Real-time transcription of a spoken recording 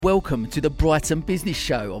Welcome to the Brighton Business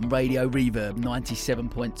Show on Radio Reverb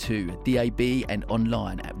 97.2, DAB and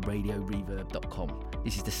online at radioreverb.com.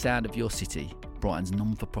 This is the sound of your city, Brighton's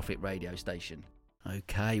non-for-profit radio station.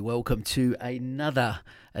 Okay, welcome to another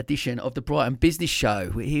edition of the Brighton Business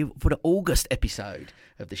Show. We're here for the August episode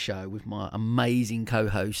of the show with my amazing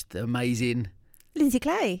co-host, the amazing Lindsay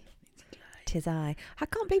Clay. Tis I. I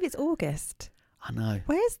can't believe it's August. I know.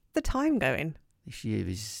 Where's the time going? This year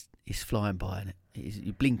is flying by, and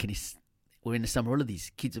you blink and we're in the summer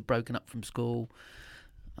holidays. Kids have broken up from school.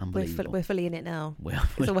 Unbelievable. We're fully in it now. Well,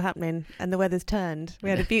 it's all happening, and the weather's turned. We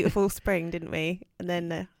had a beautiful spring, didn't we? And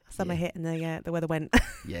then summer hit, and the weather went.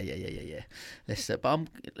 Yeah. But I'm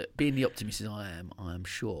being the optimist as I am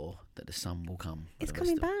sure that the sun will come. It's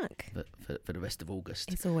coming back for the rest of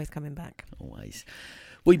August. It's always coming back. Always.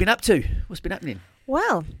 What have you been up to? What's been happening?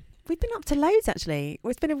 Well, we've been up to loads, actually.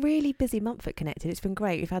 Well, it's been a really busy month at Connected. It's been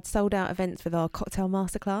great. We've had sold-out events with our cocktail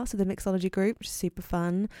masterclass with the Mixology Group, which is super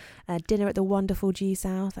fun. Dinner at the wonderful Due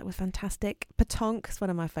South. That was fantastic. Pétanque is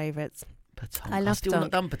one of my favourites. Pétanque. I love I've still not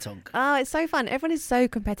done pétanque. Oh, it's so fun. Everyone is so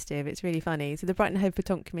competitive. It's really funny. So the Brighton Hove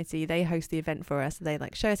Pétanque Committee, they host the event for us. They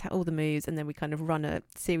show us how all the moves, and then we kind of run a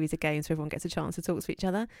series of games so everyone gets a chance to talk to each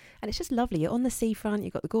other. And it's just lovely. You're on the seafront.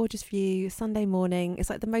 You've got the gorgeous view. Sunday morning. It's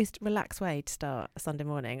like the most relaxed way to start a Sunday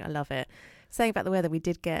morning. I love it. Saying about the weather, we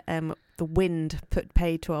did get the wind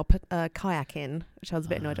paid to our kayaking, which I was a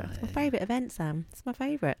bit annoyed about. It's my favourite event, Sam. It's my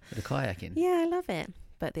favourite. The kayaking? Yeah, I love it.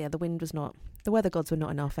 But yeah, the wind was not. The weather gods were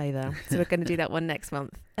not in our favour. So we're going to do that one next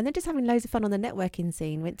month. And then just having loads of fun on the networking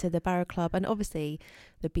scene. Went to the Barrow Club and obviously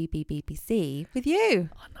the BBBC with you.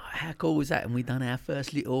 I know. How cool was that? And we done our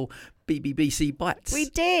first little BBBC bites. We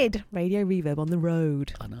did. Radio Reverb on the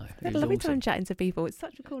road. I know. We had a lovely time chatting to people. It's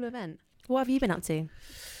such a cool event. What have you been up to?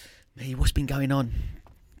 Me, what's been going on?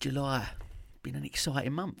 July. Been an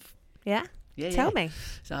exciting month. Yeah? Tell me.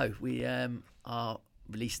 So we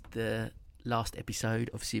released the last episode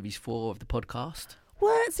of Series 4 of the podcast.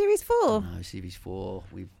 What? Series 4? No, Series 4.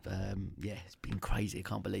 We've, it's been crazy. I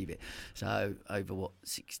can't believe it. So over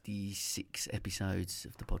 66 episodes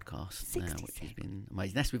of the podcast 66. now, which has been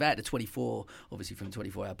amazing. That's without the 24, obviously from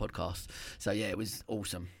 24-hour podcast. So yeah, it was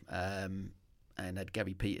awesome. And had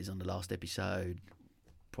Gary Peters on the last episode.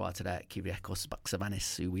 Prior to that, Kyriakos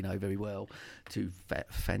Baksavanis, who we know very well. Two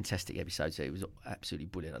fantastic episodes. So it was absolutely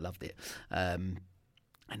brilliant. I loved it.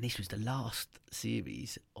 And this was the last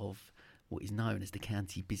series of what is known as the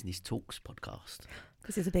County Business Talks podcast.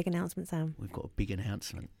 This is a big announcement, Sam. We've got a big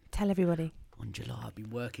announcement. Tell everybody. On July, I've been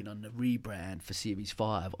working on the rebrand for Series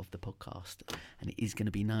 5 of the podcast, and it is going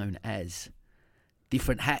to be known as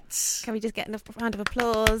Different Hats. Can we just get a round of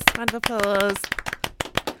applause? Round of applause.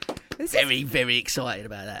 Very, very excited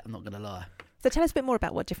about that, I'm not going to lie. So tell us a bit more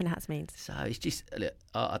about what Different Hats means. So it's just, look,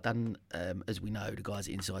 I've done, as we know, the guys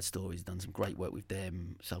at Inside Stories, done some great work with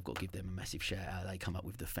them. So I've got to give them a massive shout out. They come up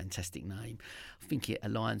with the fantastic name. I think it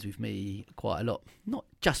aligns with me quite a lot. Not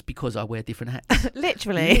just because I wear different hats.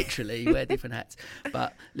 Literally wear different hats.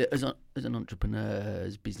 But look, as an entrepreneur,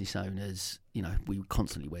 as business owners, we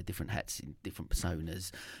constantly wear different hats in different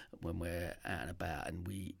personas when we're out and about, and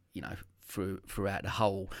we, throughout the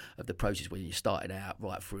whole of the process, when you started out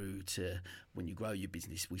right through to when you grow your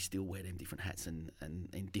business, we still wear them different hats and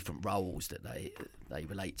in different roles that they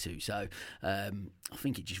relate to. So I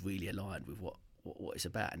think it just really aligned with what it's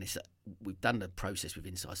about, and we've done the process with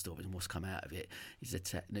Inside Stories, and what's come out of it is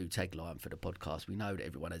a new tagline for the podcast. We know that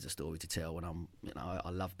everyone has a story to tell, and I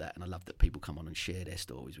love that, and I love that people come on and share their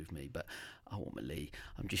stories with me. But ultimately,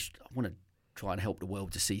 I want to try and help the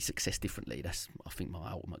world to see success differently. That's, I think,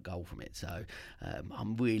 my ultimate goal from it. So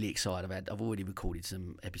I'm really excited. I've already recorded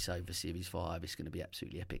some episode for Series 5. It's going to be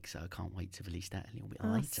absolutely epic, so I can't wait to release that a little bit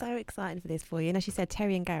later. I'm so excited for this for you. And as you said,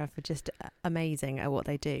 Terry and Gareth are just amazing at what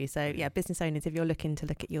they do. So yeah, business owners, if you're looking to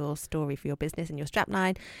look at your story for your business and your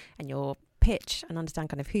strapline and your pitch and understand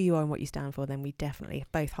kind of who you are and what you stand for, then we definitely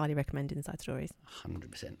both highly recommend Inside Stories.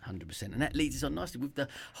 100%. And that leads us on nicely with the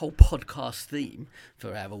whole podcast theme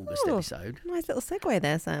for our August episode. Nice little segue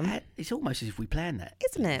there, Sam. It's almost as if we planned that.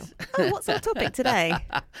 Isn't it? Oh, what's our topic today?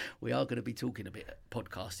 We are going to be talking a bit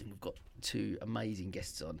podcasting. We've got two amazing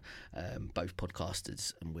guests on, both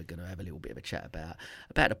podcasters, and we're going to have a little bit of a chat about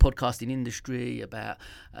the podcasting industry, about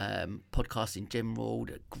podcasts in general.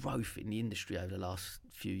 The growth in the industry over the last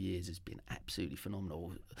few years has been absolutely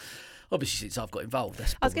phenomenal. Obviously, since I've got involved.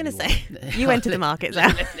 I was going to say, you went to the market,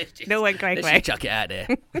 Sam. It all went great. Let's chuck it out there.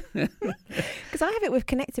 Because I have it with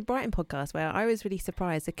Connected Brighton podcast, where I was really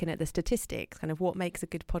surprised looking at the statistics, kind of what makes a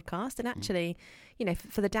good podcast. And actually,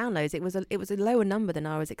 for the downloads, it was a lower number than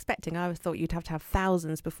I was expecting. I thought you'd have to have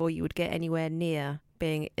thousands before you would get anywhere near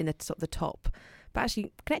being in the top But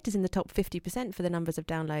actually, Connected's in the top 50% for the numbers of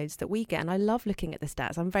downloads that we get. And I love looking at the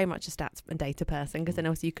stats. I'm very much a stats and data person, because then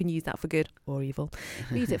also you can use that for good or evil.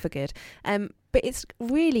 We use it for good. But it's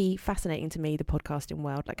really fascinating to me, the podcasting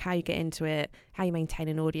world, like how you get into it, how you maintain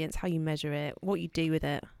an audience, how you measure it, what you do with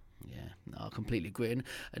it. Yeah, no, I completely agree. And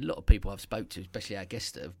a lot of people I've spoke to, especially our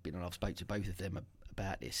guests that have been on, I've spoke to both of them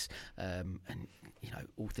about this. And, you know,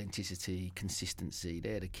 authenticity, consistency,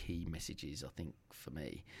 they're the key messages, I think, for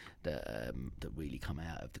me, that really come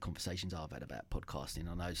out of the conversations I've had about podcasting.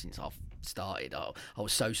 I know since I've started, I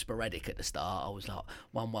was so sporadic at the start. I was like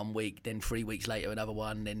one week, then 3 weeks later another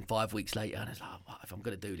one, then 5 weeks later, and I was like, well, if I'm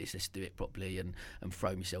going to do this, let's do it properly and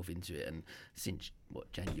throw myself into it. And since,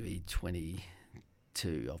 January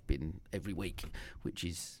 22, I've been every week, which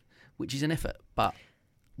is an effort, but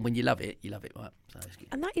when you love it, right? So it's good.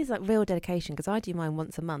 And that is like real dedication, because I do mine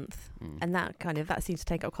once a month, and that seems to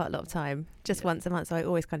take up quite a lot of time, just once a month. So I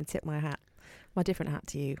always kind of tip my different hat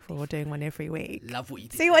to you for doing one every week. Love what you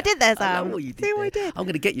did. See what I did there, Sam? I love what you did. See what I did? I'm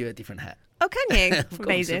going to get you a different hat. Oh, can you?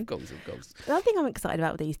 Amazing. Of course. The other thing I'm excited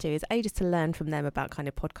about with these two is just to learn from them about kind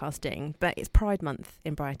of podcasting. But it's Pride Month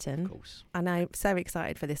in Brighton. Of course. And I'm so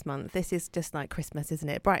excited for this month. This is just like Christmas, isn't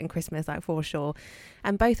it? Brighton Christmas, like, for sure.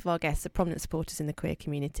 And both of our guests are prominent supporters in the queer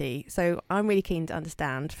community. So I'm really keen to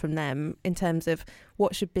understand from them in terms of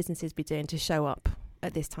what should businesses be doing to show up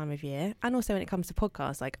at this time of year. And also when it comes to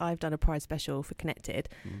podcasts, like I've done a Pride special for Connected,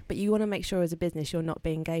 but you want to make sure as a business you're not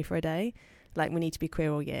being gay for a day. Like, we need to be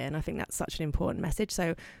queer all year, and I think that's such an important message.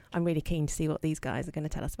 So I'm really keen to see what these guys are going to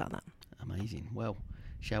tell us about that. Amazing. Well,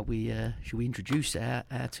 shall we introduce our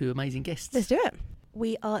two amazing guests? Let's do it.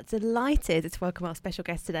 We are delighted to welcome our special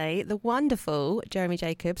guest today, the wonderful Jeremy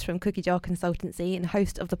Jacobs from Cookie Jar Consultancy and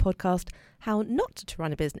host of the podcast How Not to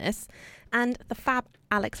Run a Business, and the fab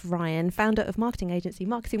Alex Ryan, founder of marketing agency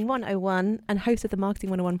Marketing 101 and host of the Marketing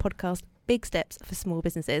 101 podcast Big Steps for Small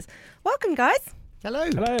Businesses. Welcome, guys. Hello.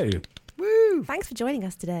 Woo! Thanks for joining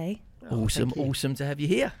us today. Awesome to have you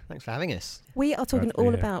here. Thanks for having us. We are talking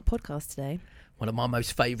all about podcasts today. One of my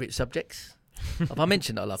most favourite subjects. Have I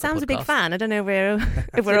mentioned I love Sam's a a big podcast? fan. I don't know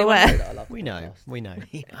if we're aware. We know.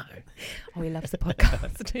 Oh, he loves the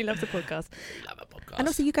podcast. He loves the podcast. We love a podcast. And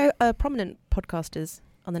also, you go prominent podcasters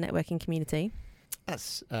on the networking community.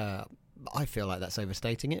 That's. I feel like that's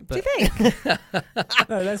overstating it. But do you think?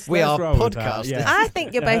 No, we are roll with that, podcasters. yeah. I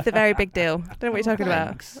think you're both a very big deal. Don't know what you're talking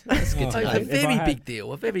about. That's good to a know. very big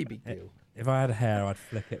deal. If I had hair, I'd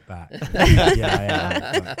flick it back.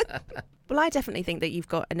 Yeah. Well, I definitely think that you've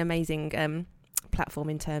got an amazing platform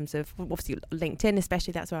in terms of, obviously, LinkedIn,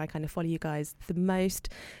 especially. That's where I kind of follow you guys the most.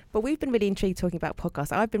 But we've been really intrigued talking about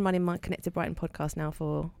podcasts. I've been running my Connected Brighton podcast now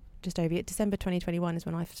for just over December 2021 is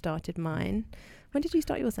when I started mine. When did you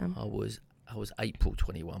start yours, Sam? I was April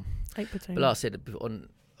 21. April 21. But like I said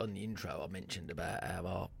on the intro, I mentioned about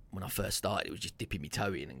how when I first started, it was just dipping my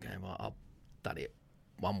toe in and going, well, I've done it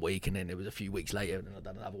 1 week, and then there was a few weeks later, and then I've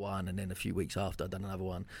done another one, and then a few weeks after I've done another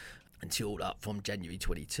one, until from January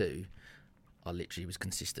 22, I literally was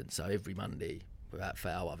consistent. So every Monday, without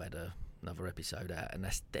fail, I've had another episode out, and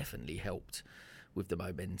that's definitely helped with the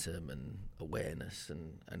momentum and awareness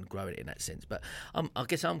and growing it in that sense. But I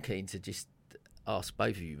guess I'm keen to just ask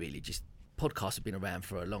both of you, really, just podcasts have been around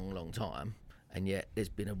for a long time, and yet there's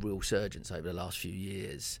been a real surgence over the last few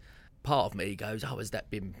years. Part of me goes, has that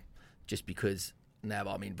been just because now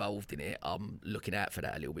I'm involved in it, I'm looking out for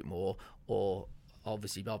that a little bit more? Or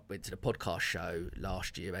obviously I went to the podcast show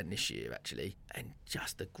last year and this year actually, and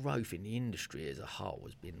just the growth in the industry as a whole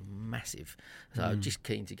has been massive. So I'm just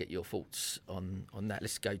keen to get your thoughts on that.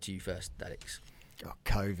 Let's go to you first, Alex. Oh,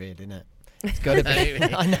 COVID, isn't it? It's got to be.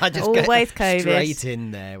 I know, just always go COVID. Straight in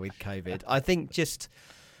there with COVID. I think just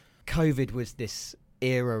COVID was this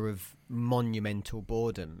era of monumental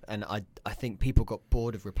boredom, and I think people got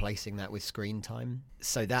bored of replacing that with screen time.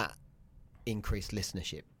 So that increased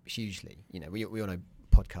listenership hugely. You know, we all know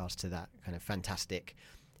podcasts are that kind of fantastic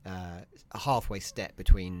a halfway step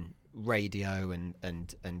between radio and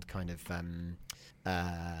kind of and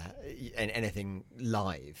anything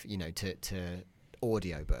live, you know, to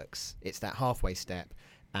audiobooks. It's that halfway step,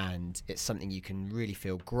 and it's something you can really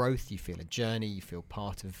feel growth, you feel a journey, you feel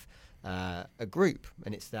part of a group.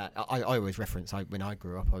 And it's that I always reference, when I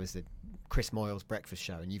grew up, I was the Chris Moyles breakfast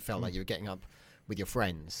show, and you felt like you were getting up with your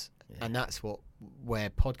friends. Yeah. And that's where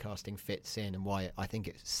podcasting fits in, and why I think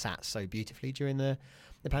it sat so beautifully during the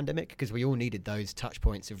pandemic, because we all needed those touch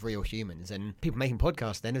points of real humans, and people making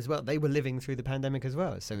podcasts then as well, they were living through the pandemic as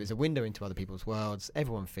well, so it was a window into other people's worlds,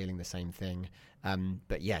 everyone feeling the same thing.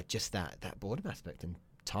 But yeah, just that boredom aspect and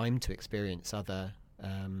time to experience other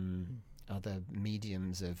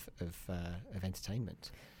mediums of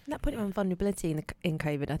entertainment. That put it on vulnerability in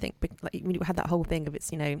COVID, I think. Like, we had that whole thing of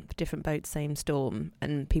it's, different boats, same storm,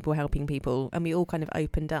 and people helping people. And we all kind of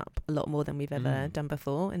opened up a lot more than we've ever done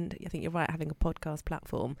before. And I think you're right, having a podcast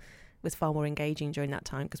platform was far more engaging during that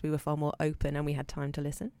time because we were far more open and we had time to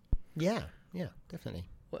listen. Yeah, definitely.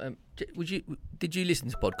 Well, did you listen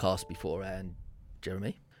to podcasts beforehand,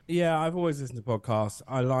 Jeremy? Yeah, I've always listened to podcasts.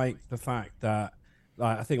 I like the fact that,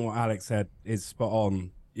 I think what Alex said is spot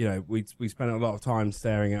on. We spent a lot of time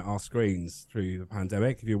staring at our screens through the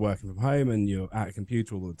pandemic. If you're working from home and you're at a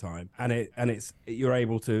computer all the time, and you're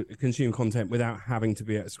able to consume content without having to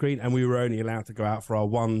be at a screen. And we were only allowed to go out for our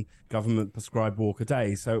one government prescribed walk a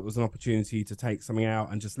day, so it was an opportunity to take something out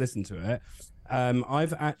and just listen to it.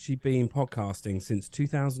 I've actually been podcasting since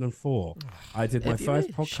 2004. I did my first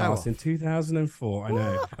podcast in 2004. I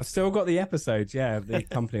know. I've still got the episodes. Yeah, the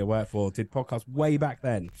company I work for did podcasts way back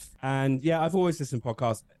then. And yeah, I've always listened to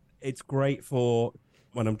podcasts. It's great for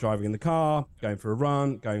when I'm driving in the car, going for a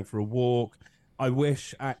run, going for a walk. I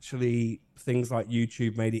wish actually things like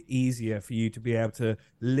YouTube made it easier for you to be able to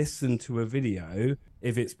listen to a video,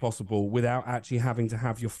 if it's possible, without actually having to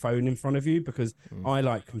have your phone in front of you, because I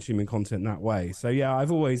like consuming content that way. So yeah,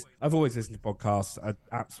 I've always listened to podcasts. I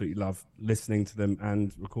absolutely love listening to them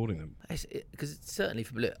and recording them. Because certainly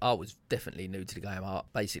for me, I was definitely new to the game.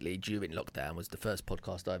 Basically, during lockdown was the first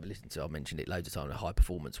podcast I ever listened to. I mentioned it loads of times, a high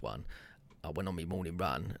performance one. I went on my morning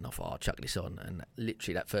run and I thought, I'll chuck this on. And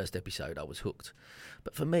literally that first episode, I was hooked.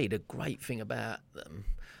 But for me, the great thing about them,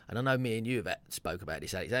 and I know me and you have spoke about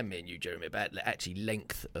this, Alex, and me and you, Jeremy, about actually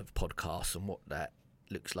length of podcasts and what that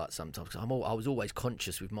looks like sometimes. Cause I was always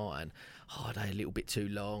conscious with mine, are they a little bit too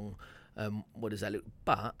long? What does that look?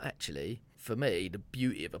 But actually, for me, the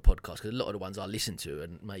beauty of a podcast, because a lot of the ones I listen to are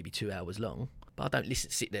maybe 2 hours long, but I don't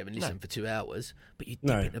sit there and listen for 2 hours. But you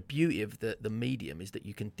dip in. The beauty of the medium is that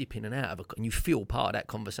you can dip in and out of and you feel part of that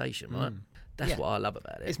conversation, right? That's what I love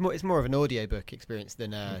about it. It's more of an audiobook experience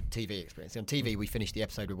than a TV experience. On TV, we finish the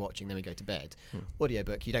episode we're watching, then we go to bed.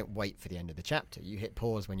 Audiobook, you don't wait for the end of the chapter. You hit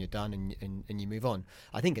pause when you're done and you move on.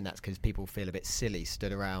 I think, and that's because people feel a bit silly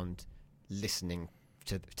stood around listening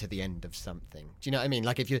to the end of something. Do you know what I mean?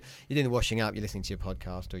 Like if you're doing the washing up, you're listening to your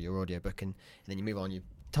podcast or your audiobook, and then you move on, you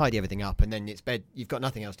tidy everything up, and then it's bed. You've got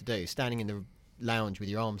nothing else to do. Standing in the lounge with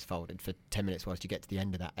your arms folded for 10 minutes whilst you get to the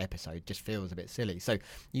end of that episode just feels a bit silly. So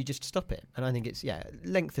you just stop it. And I think it's,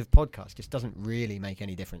 length of podcast just doesn't really make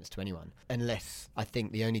any difference to anyone. Unless, I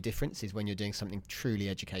think the only difference is when you're doing something truly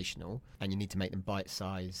educational and you need to make them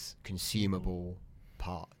bite-size, consumable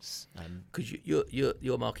parts. Because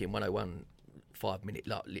you're marking 101 5-minute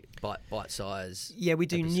bite size. Yeah, we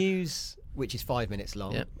do news, which is 5 minutes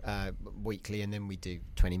long, weekly, and then we do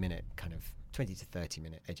 20-minute kind of 20 to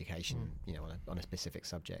 30-minute education, on a specific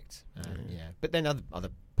subject. But then other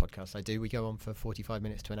podcasts I do, we go on for 45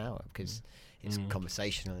 minutes to an hour because it's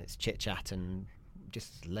conversational, it's chit chat, and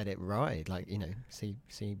just let it ride. Like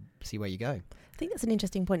see where you go. I think that's an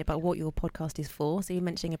interesting point about what your podcast is for. So you're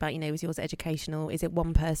mentioning about, is yours educational? Is it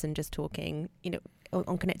one person just talking?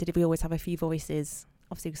 On Connected, we always have a few voices.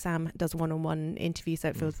 Obviously, Sam does one-on-one interviews, so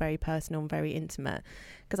it feels very personal and very intimate.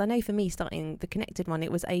 Because I know for me, starting the Connected one,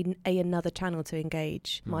 it was another channel to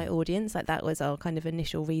engage my audience. Like that was our kind of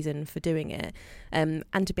initial reason for doing it, and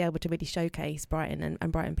to be able to really showcase Brighton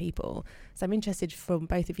and Brighton people. So I'm interested from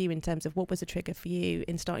both of you in terms of what was the trigger for you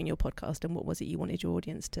in starting your podcast, and what was it you wanted your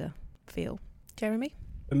audience to feel. Jeremy?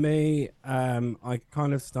 For me, I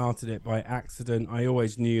kind of started it by accident. I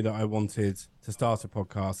always knew that I wanted to start a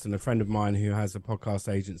podcast, and a friend of mine who has a podcast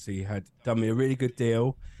agency had done me a really good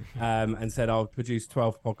deal and said I'll produce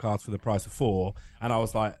 12 podcasts for the price of 4. And I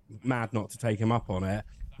was like mad not to take him up on it.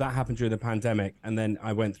 That happened during the pandemic, and then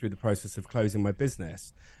I went through the process of closing my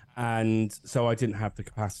business. And so I didn't have the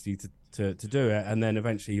capacity to do it. And then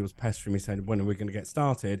eventually he was pestering me saying, when are we going to get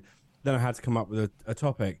started? Then I had to come up with a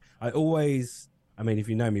topic. I mean, if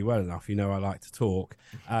you know me well enough, you know I like to talk.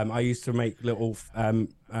 I used to make little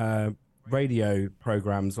radio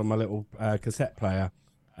programs on my little cassette player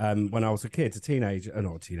when I was a kid,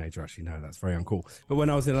 not a teenager, actually, no, that's very uncool. But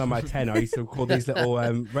when I was in my 10, I used to record these little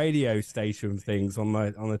radio station things on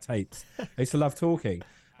the tapes. I used to love talking.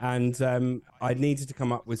 And I needed to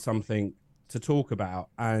come up with something to talk about.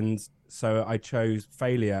 And so I chose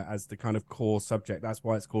failure as the kind of core subject. That's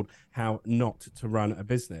why it's called How Not to Run a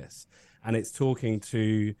Business. And it's talking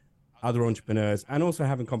to other entrepreneurs and also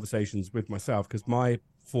having conversations with myself, because my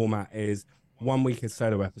format is 1 week is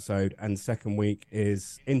solo episode and second week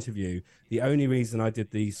is interview. The only reason I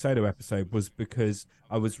did the solo episode was because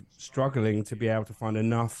I was struggling to be able to find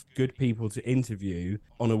enough good people to interview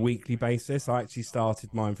on a weekly basis. I actually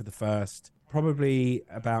started mine for the first probably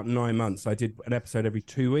about 9 months, I did an episode every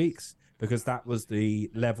 2 weeks, because that was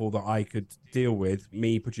the level that I could deal with,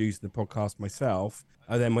 me producing the podcast myself.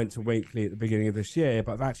 I then went to weekly at the beginning of this year,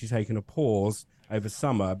 but I've actually taken a pause over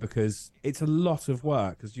summer because it's a lot of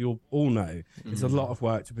work, as you'll all know. It's a lot of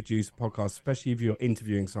work to produce a podcast, especially if you're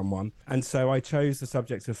interviewing someone. And so I chose the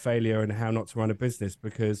subject of failure and how not to run a business,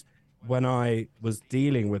 because when I was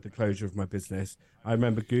dealing with the closure of my business, I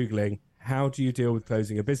remember Googling, how do you deal with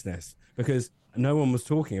closing a business? Because no one was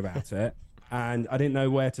talking about it. And I didn't know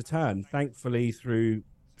where to turn. Thankfully, through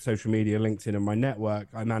social media, LinkedIn, and my network,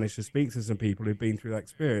 I managed to speak to some people who've been through that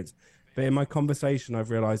experience. But in my conversation, I've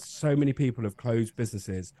realized so many people have closed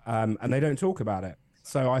businesses and they don't talk about it.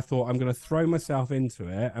 So I thought I'm going to throw myself into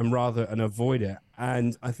it and avoid it.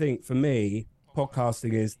 And I think for me,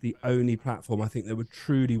 podcasting is the only platform I think that would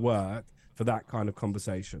truly work for that kind of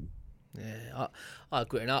conversation. Yeah, I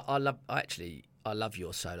agree. And I love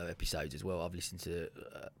your solo episodes as well. I've listened to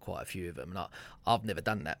quite a few of them, and I've never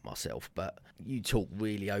done that myself, but you talk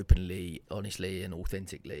really openly, honestly and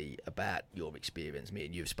authentically about your experience. Me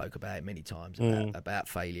and you have spoke about it many times, about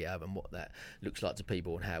failure and what that looks like to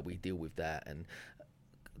people and how we deal with that. And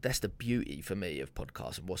that's the beauty for me of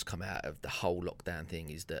podcasts, and what's come out of the whole lockdown thing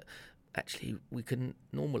is that actually we can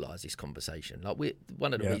normalise this conversation. Like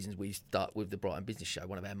one of the reasons we start with the Brighton Business Show,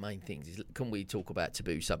 one of our main things is, can we talk about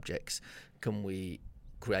taboo subjects? Can we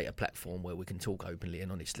create a platform where we can talk openly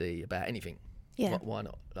and honestly about anything? Yeah. Why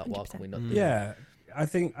not? Like, why can we not do that? I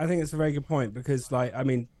think it's a very good point, because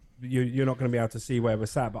you're not going to be able to see where we're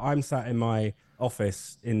sat, but I'm sat in my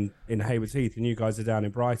office in Haywards Heath, and you guys are down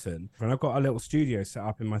in Brighton, and I've got a little studio set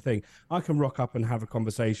up in my thing. I can rock up and have a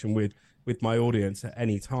conversation with my audience at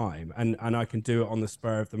any time, and I can do it on the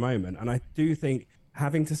spur of the moment. And I do think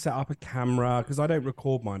having to set up a camera, because I don't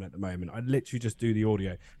record mine at the moment, I literally just do the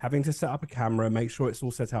audio. Having to set up a camera, make sure it's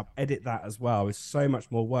all set up, edit that as well, is so much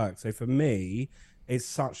more work. So for me, it's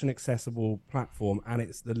such an accessible platform, and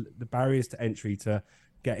it's the barriers to entry to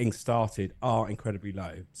getting started are incredibly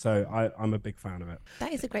low. So I'm a big fan of it.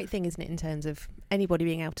 That is a great thing, isn't it, in terms of anybody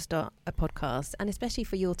being able to start a podcast, and especially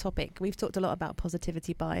for your topic. We've talked a lot about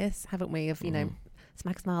positivity bias, haven't we, of, you know,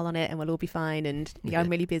 smack a smile on it and we'll all be fine, and I'm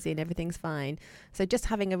really busy and everything's fine. So just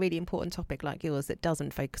having a really important topic like yours that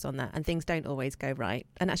doesn't focus on that, and things don't always go right,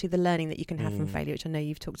 and actually the learning that you can have from failure, which I know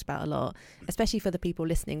you've talked about a lot, especially for the people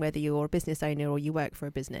listening, whether you're a business owner or you work for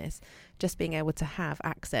a business, just being able to have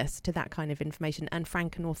access to that kind of information and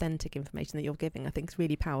frank and authentic information that you're giving, I think is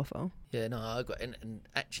really powerful. Yeah, no, I got, and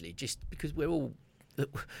actually just because we all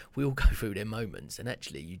go through their moments, and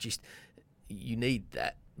actually you need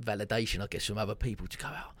that validation, I guess, from other people to go,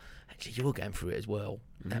 oh, actually you're going through it as well.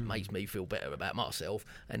 That makes me feel better about myself,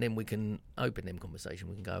 and then we can open them conversation.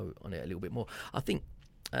 We can go on it a little bit more. I think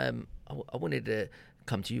I wanted to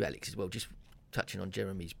come to you, Alex, as well, just touching on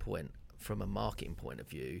Jeremy's point from a marketing point of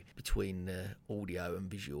view between the audio and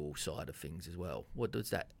visual side of things as well. What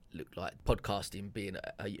does that look like? Podcasting being,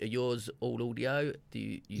 are yours all audio? Do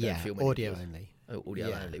you don't film audio only?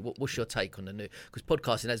 Audio only. What's your take on the new? Because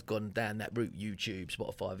podcasting has gone down that route, YouTube,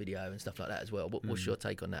 Spotify video, and stuff like that as well. What's your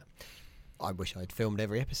take on that? I wish I'd filmed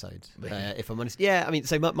every episode, if I'm honest. Yeah, I mean,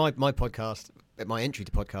 so my podcast, my entry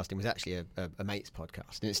to podcasting was actually a mate's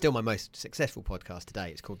podcast, and it's still my most successful podcast today.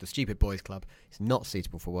 It's called The Stupid Boys Club. It's not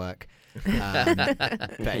suitable for work, but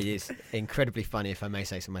it is incredibly funny, if I may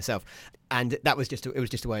say so myself. And that was just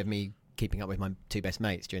a way of me keeping up with my two best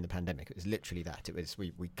mates during the pandemic. It was literally that. It was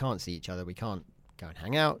we can't see each other, we can't go and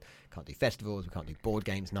hang out, can't do festivals, we can't do board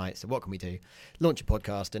games nights, so what can we do? Launch a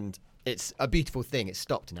podcast, and it's a beautiful thing. It's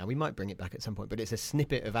stopped now. We might bring it back at some point, but it's a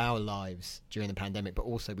snippet of our lives during the pandemic, but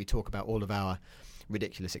also we talk about all of our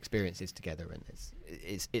ridiculous experiences together, and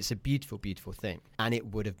it's a beautiful, beautiful thing. And it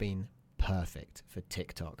would have been perfect for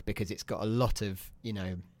TikTok, because it's got a lot of, you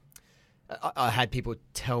know, I had people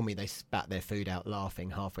tell me they spat their food out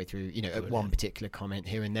laughing halfway through, you know, at one particular comment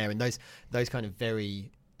here and there, and those kind of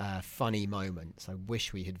very funny moments, I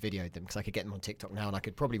wish we had videoed them, because I could get them on TikTok now, and I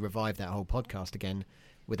could probably revive that whole podcast again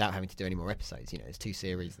without having to do any more episodes. You know, there's 2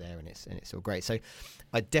 series there, and it's all great. So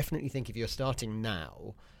I definitely think if you're starting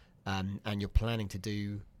now and you're planning to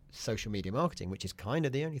do social media marketing, which is kind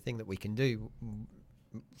of the only thing that we can do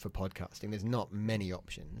for podcasting, there's not many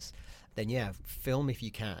options, then film if you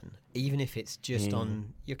can, even if it's just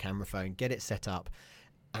on your camera phone, get it set up.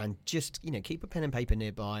 And just, you know, keep a pen and paper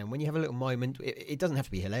nearby, and when you have a little moment, it doesn't have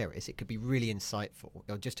to be hilarious, it could be really insightful,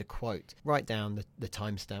 or just a quote. Write down the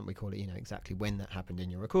timestamp, we call it, you know, exactly when that happened in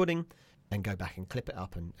your recording, and go back and clip it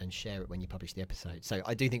up and share it when you publish the episode. So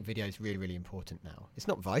I do think video is really, really important now. It's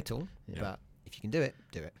not vital, but if you can do it,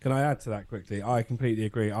 do it. Can I add to that quickly? I completely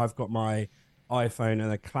agree. I've got my iPhone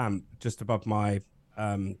and a clamp just above my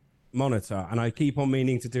monitor, and I keep on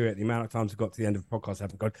meaning to do it. The amount of times I got to the end of the podcast,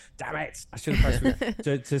 I've gone, damn it, I should have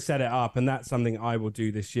pressed to set it up. And that's something I will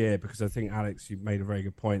do this year, because I think, Alex, you've made a very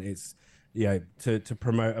good point. It's, you know, to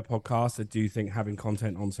promote a podcast, I do think having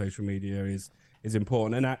content on social media is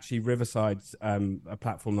important. And actually, Riverside's a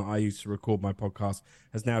platform that I use to record my podcast,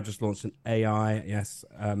 has now just launched an AI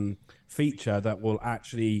feature that will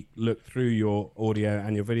actually look through your audio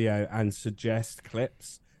and your video and suggest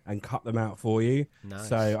clips and cut them out for you. Nice.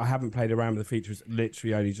 So I haven't played around with the feature. It's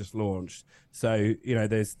literally only just launched. So, you know,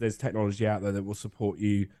 there's technology out there that will support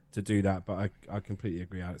you to do that. But I completely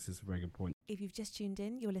agree, Alex. It's a very good point. If you've just tuned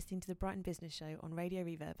in, you're listening to the Brighton Business Show on Radio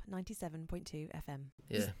Reverb 97.2 FM.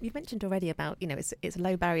 Yeah. You've mentioned already about, you know, it's a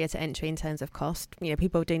low barrier to entry in terms of cost. You know,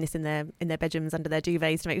 people are doing this in their bedrooms under their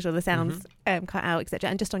duvets to make sure the sound's cut out, etc.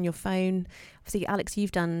 And just on your phone. Obviously, Alex,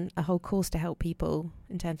 you've done a whole course to help people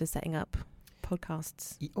in terms of setting up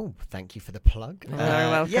podcasts. Oh, thank you for the plug. You're very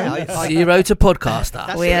welcome. Yeah, Zero to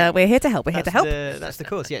Podcaster. We're here to help. We're here to help. That's the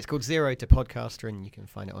course. Yeah, it's called Zero to Podcaster, and you can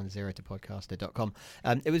find it on zerotopodcaster.com.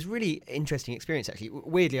 It was really interesting experience, actually.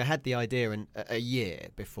 Weirdly, I had the idea a year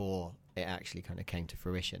before it actually kind of came to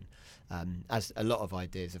fruition. As a lot of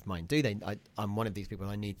ideas of mine do, I'm one of these people.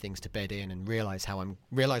 I need things to bed in and realize how I'm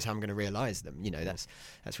going to realize them. You know, that's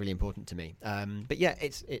really important to me. But yeah,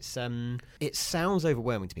 it sounds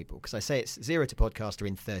overwhelming to people, because I say it's Zero to Podcaster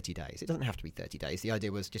in 30 days. It doesn't have to be 30 days. The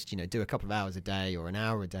idea was just, you know, do a couple of hours a day or an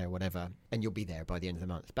hour a day or whatever, and you'll be there by the end of the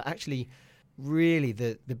month. But actually, really,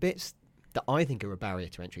 the bits that I think are a barrier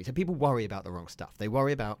to entry. So people worry about the wrong stuff. They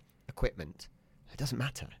worry about equipment. It doesn't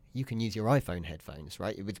matter. You can use your iPhone headphones,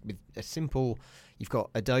 right? With a simple, you've got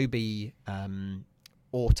Adobe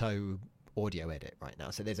Auto Audio Edit right now.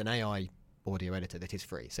 So there's an AI audio editor that is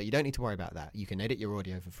free. So you don't need to worry about that. You can edit your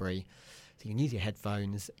audio for free. So you can use your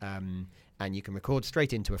headphones and you can record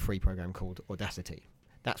straight into a free program called Audacity.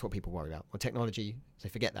 That's what people worry about. Well, technology, so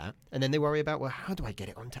forget that. And then they worry about, well, how do I get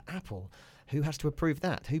it onto Apple? Who has to approve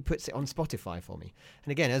that? Who puts it on Spotify for me?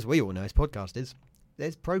 And again, as we all know as podcasters,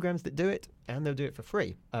 there's programs that do it, and they'll do it for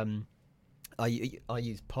free. I use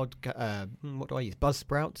what do I use?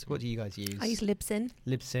 Buzzsprout. What do you guys use? I use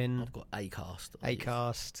Libsyn. I've got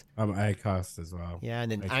Acast. I'm Acast as well. Yeah,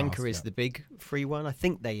 and then Acast, Anchor is the big free one. I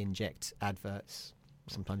think they inject adverts,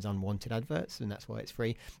 sometimes unwanted adverts, and that's why it's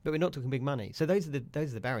free. But we're not talking big money. So those are the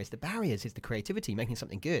barriers. The barriers is the creativity, making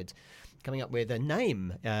something good, coming up with a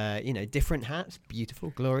name. Different hats,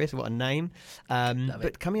 beautiful, glorious. What a name!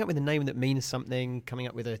 But coming up with a name that means something, coming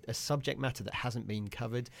up with a subject matter that hasn't been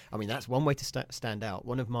covered. I mean, that's one way to stand out.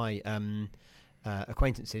 One of my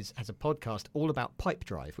acquaintances has a podcast all about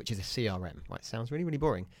Pipedrive, which is a CRM. Right, sounds really, really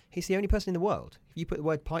boring. He's the only person in the world. If you put the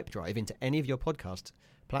word Pipedrive into any of your podcast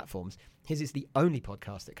platforms, his is the only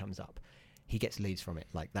podcast that comes up. He gets leads from it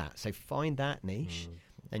like that. So find that niche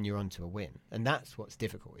and you're onto a win. And that's what's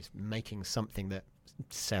difficult, is making something that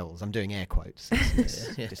sells. I'm doing air quotes,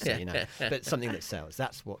 just so you know. But something that sells.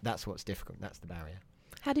 That's what's difficult. That's the barrier.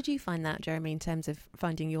 How did you find that, Jeremy, in terms of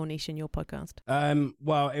finding your niche in your podcast?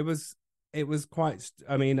 Well, it was quite.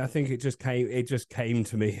 I mean, I think it just came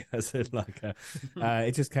to me as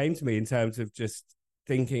it just came to me in terms of just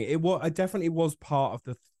thinking. I definitely was part of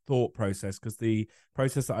the thought process, because the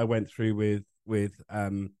process that I went through with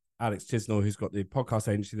Alex Chisnell, who's got the podcast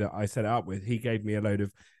agency that I set it up with, he gave me a load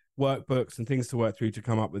of workbooks and things to work through to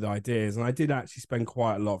come up with ideas, and I did actually spend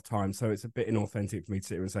quite a lot of time. So it's a bit inauthentic for me to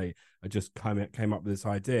sit here and say I just came up with this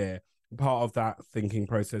idea. Part of that thinking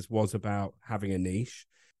process was about having a niche,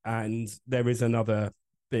 and there is another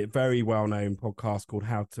very well-known podcast called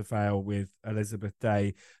How to Fail with Elizabeth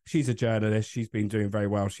Day. She's a journalist. She's been doing very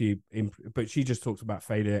well. But she just talks about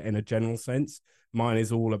failure in a general sense. Mine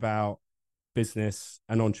is all about business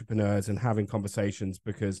and entrepreneurs and having conversations,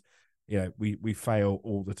 because we fail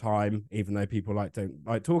all the time, even though people don't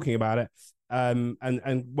like talking about it. And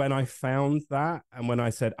when I found that, and when I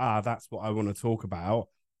said, that's what I want to talk about,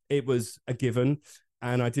 it was a given.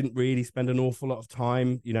 And I didn't really spend an awful lot of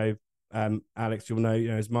time, Alex, you'll know,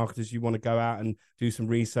 as marketers, you want to go out and do some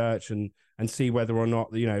research and see whether or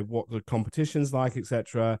not, what the competition's like,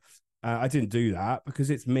 etc. I didn't do that, because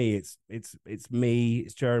it's me. It's me.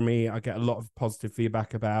 It's Jeremy. I get a lot of positive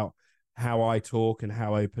feedback about how I talk and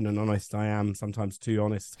how open and honest I am. Sometimes too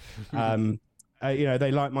honest.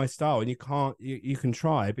 They like my style, and you can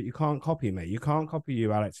try, but you can't copy me. You can't copy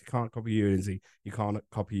you, Alex. You can't copy you, Lindsay. You can't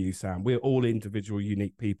copy you, Sam. We're all individual,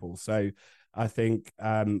 unique people. So I think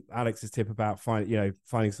Alex's tip about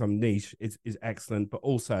finding some niche is excellent, but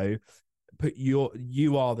also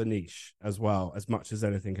you are the niche as well, as much as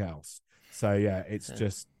anything else. So yeah, it's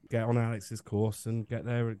just get on Alex's course and get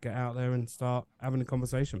out there and start having a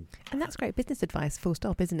conversation. And that's great business advice, full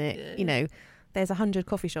stop, isn't it? Yeah. You know, there's 100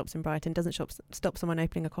 coffee shops in Brighton. Doesn't stop someone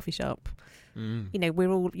opening a coffee shop. You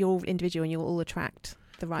know, you're all individual, and you'll all attract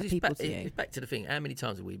the right people to you. It's back to the thing. How many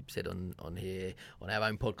times have we said on here, on our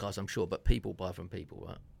own podcast, I'm sure, but people buy from people,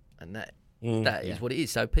 right? And that is what it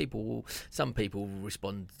is. So some people will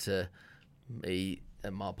respond to me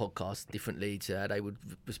and my podcast differently to how they would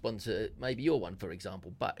respond to maybe your one, for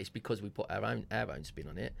example. But it's because we put our own spin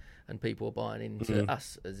on it, and people are buying into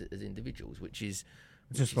us as individuals, which is.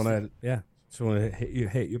 Just want to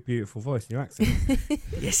hit your beautiful voice and your accent.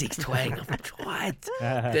 Yes, it's twang. I've tried.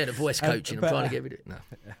 Doing a voice coaching. I'm trying to get rid of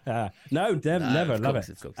it. No. Never. Love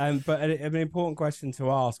it. But an important question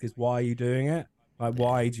to ask is, why are you doing it? Like,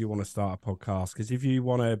 why do you want to start a podcast? Because if you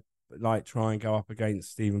want to like try and go up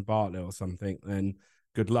against Stephen Bartlett or something, then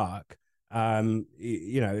good luck.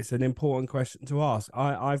 You know, it's an important question to ask.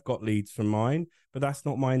 I've got leads from mine, but that's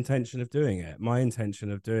not my intention of doing it. My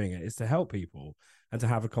intention of doing it is to help people and to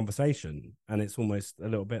have a conversation, and it's almost a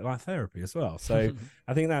little bit like therapy as well. So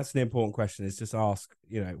I think that's an important question, is just ask,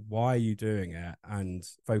 you know, why are you doing it, and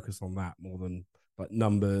focus on that more than like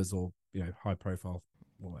numbers or, you know, high profile,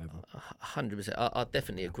 whatever. 100%. I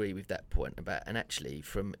definitely agree with that point about, and actually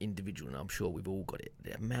from individual, and I'm sure we've all got it,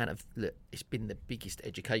 the amount of, look, it's been the biggest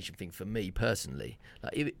education thing for me personally.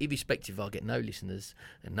 Like, irrespective, I get no listeners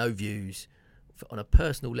and no views, on a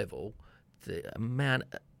personal level, the amount,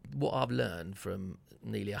 what I've learned from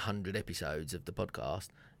nearly 100 episodes of the podcast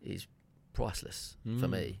is priceless for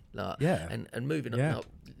me. Like, and moving on,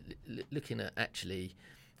 looking at actually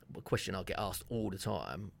a question I get asked all the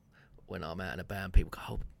time when I'm out and about, and people go,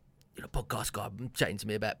 "Oh, you know, podcast guy," chatting to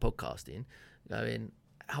me about podcasting, going,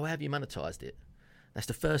 "How have you monetized it?" That's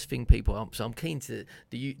the first thing people. So I'm keen to.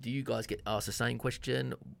 Do you guys get asked the same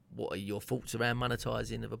question? What are your thoughts around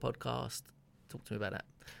monetizing of a podcast? Talk to me about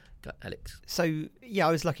that, Alex. So yeah,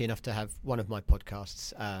 I was lucky enough to have one of my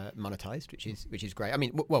podcasts monetized, which is great. I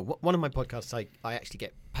mean, one of my podcasts I actually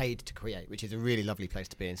get paid to create, which is a really lovely place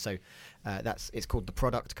to be in. So it's called the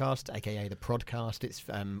Product Cast, aka the Prodcast. It's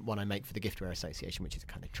one I make for the Giftware Association, which is a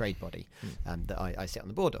kind of trade body that I sit on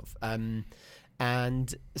the board of.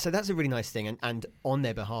 And so that's a really nice thing. And on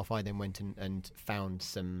their behalf, I then went and found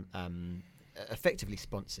some. Effectively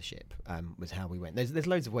sponsorship was how we went. There's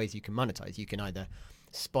loads of ways you can monetize. You can either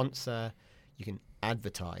sponsor, you can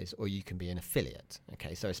advertise, or you can be an affiliate.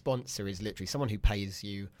 Okay, so a sponsor is literally someone who pays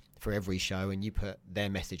you for every show, and you put their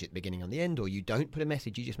message at the beginning and the end, or you don't put a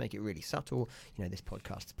message, you just make it really subtle. You know, this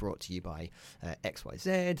podcast is brought to you by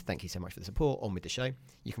XYZ. Thank you so much for the support. On with the show.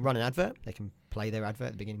 You can run an advert. They can play their advert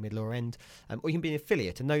at the beginning, middle, or end. Or you can be an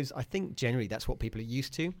affiliate. And those, I think, generally that's what people are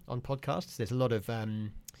used to on podcasts. There's a lot of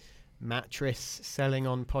mattress selling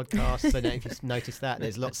on podcasts. I don't know if you've noticed that.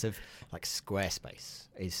 There's lots of, like, Squarespace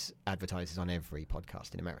is advertises on every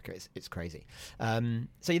podcast in America. It's crazy.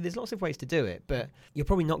 So there's lots of ways to do it, but you're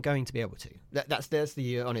probably not going to be able to. That's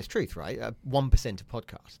the honest truth, right? 1% of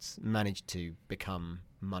podcasts manage to become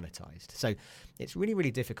monetized. So it's really, really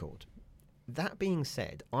difficult. That being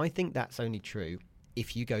said, I think that's only true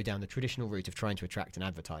if you go down the traditional route of trying to attract an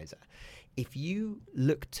advertiser. If you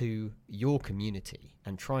look to your community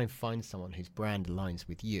and try and find someone whose brand aligns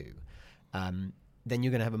with you, then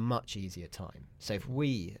you're going to have a much easier time. So if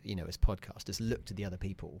we, you know, as podcasters, look to the other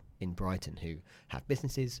people in Brighton who have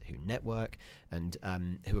businesses, who network, and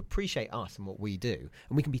who appreciate us and what we do,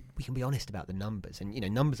 and we can be honest about the numbers. And, you know,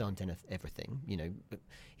 numbers aren't everything. You know,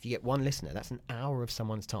 if you get one listener, that's an hour of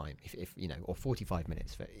someone's time, if you know, or 45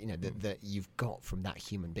 minutes for, you know, that you've got from that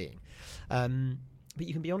human being. But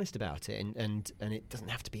you can be honest about it, and it doesn't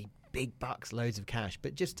have to be big bucks, loads of cash,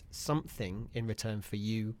 but just something in return for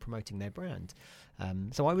you promoting their brand.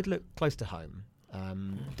 So I would look close to home.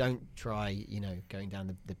 Don't try, you know, going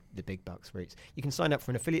down the big bucks routes. You can sign up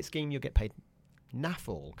for an affiliate scheme. You'll get paid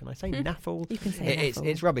naffle. Can I say naffle? You can say naffle.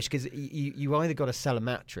 It's rubbish, because you either got to sell a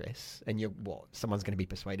mattress, and someone's going to be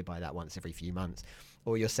persuaded by that once every few months,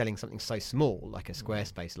 or you're selling something so small like a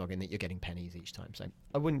Squarespace login that you're getting pennies each time. So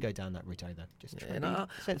I wouldn't go down that route either. Just try and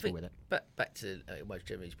be sensible with it. But back to most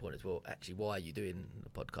Jeremy's point as well. Actually, why are you doing the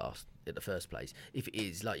podcast in the first place? If it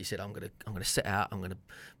is, like you said, I'm gonna set out, I'm gonna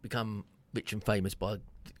become rich and famous by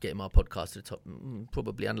getting my podcast to the top.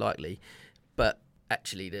 Probably unlikely, but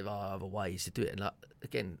actually there are other ways to do it. And like,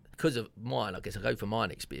 again, because of mine, I guess I go for mine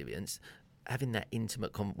experience. Having that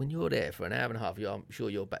intimate when you're there for an hour and a half, I'm sure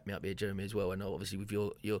you'll back me up here, Jeremy, as well, and obviously with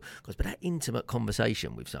your but that intimate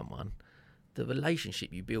conversation with someone, the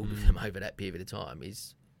relationship you build with them over that period of time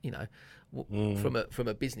is, you know, from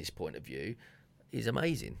a business point of view, is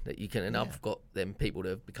amazing that you can. And Yeah. I've got them people that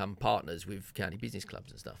have become partners with county business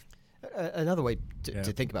clubs and stuff. Another way to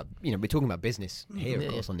think about, we're talking about business here, of Yeah,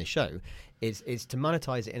 course, on this show, is to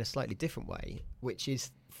monetize it in a slightly different way, which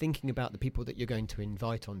is thinking about the people that you're going to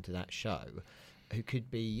invite onto that show, who could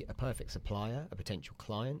be a perfect supplier, a potential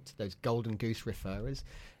client, those golden goose referrers.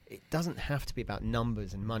 It doesn't have to be about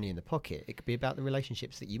numbers and money in the pocket. It could be about the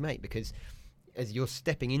relationships that you make, because as you're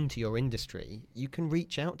stepping into your industry, you can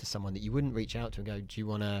reach out to someone that you wouldn't reach out to and go, do you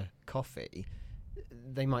want a coffee?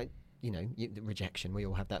 They might, the rejection, we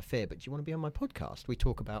all have that fear, but do you want to be on my podcast? We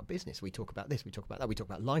talk about business, we talk about this, we talk about that, we talk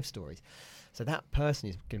about life stories. So that person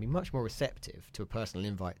is going to be much more receptive to a personal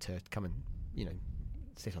invite to come and,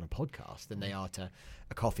 sit on a podcast than they are to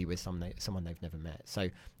a coffee with someone they've never met. So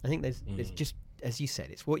I think there's just, as you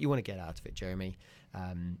said, it's what you want to get out of it, Jeremy,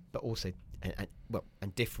 but also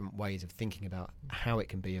and different ways of thinking about how it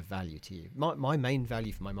can be of value to you. My main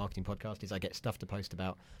value for my marketing podcast is I get stuff to post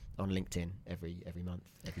about on LinkedIn every month,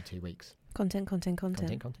 every 2 weeks. Content Content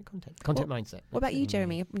mindset. What about you,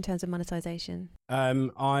 Jeremy, in terms of monetization?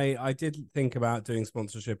 I did think about doing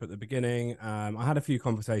sponsorship at the beginning. I had a few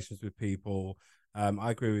conversations with people.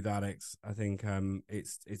 I agree with Alex. I think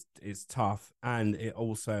it's tough, and it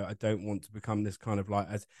also, I don't want to become this kind of like,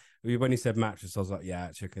 as when he said mattress, I was like, yeah,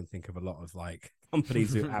 actually I can think of a lot of like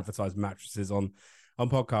companies who advertise mattresses on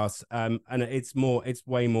podcasts. And it's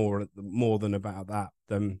way more than about that.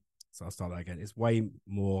 So I'll start that again. It's way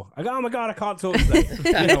more. Oh my God, I can't talk today.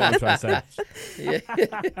 You know what I'm trying to say.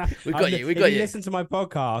 Yeah. We got you. If you listen to my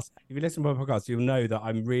podcast, you'll know that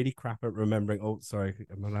I'm really crap at remembering. Oh, sorry,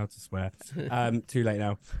 I'm allowed to swear. Too late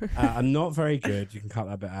now. I'm not very good. You can cut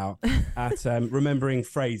that bit out. At remembering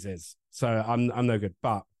phrases. So I'm no good.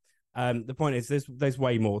 But the point is, there's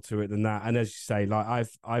way more to it than that. And as you say, like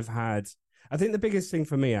I've had. I think the biggest thing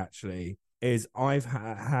for me actually is I've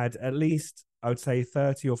had at least, I would say,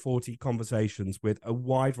 30 or 40 conversations with a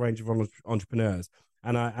wide range of entrepreneurs.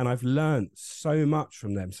 And I've learned so much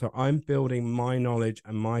from them. So I'm building my knowledge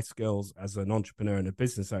and my skills as an entrepreneur and a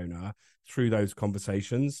business owner through those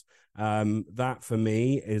conversations. That for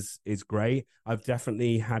me is great. I've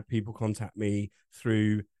definitely had people contact me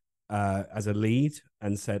through as a lead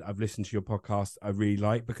and said, I've listened to your podcast, I really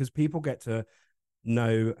like, because people get to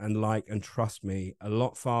know and like and trust me a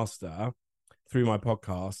lot faster through my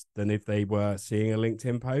podcast than if they were seeing a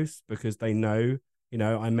LinkedIn post, because they know,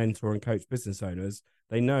 I mentor and coach business owners.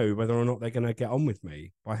 They know whether or not they're going to get on with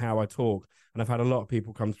me by how I talk. And I've had a lot of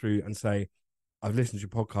people come through and say, I've listened to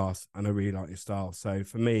your podcast and I really like your style. So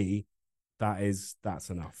for me, that's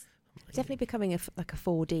enough. Definitely becoming a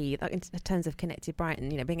 4D, like in terms of Connected Brighton,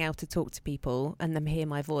 being able to talk to people and them hear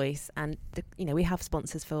my voice. And, we have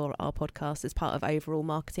sponsors for our podcast as part of overall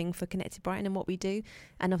marketing for Connected Brighton and what we do.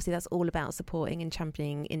 And obviously that's all about supporting and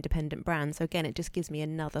championing independent brands. So again, it just gives me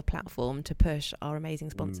another platform to push our amazing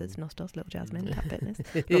sponsors, Nostos, Little Jasmine, Tap Fitness,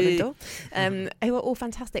 Rolling Door, who are all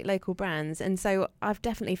fantastic local brands. And so I've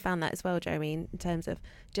definitely found that as well, Jeremy, in terms of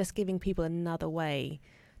just giving people another way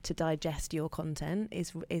to digest your content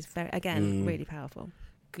is very, again, really powerful.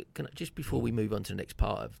 Can I, just before we move on to the next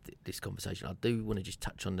part of this conversation, I do want to just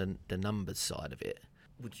touch on the numbers side of it.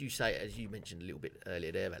 Would you say, as you mentioned a little bit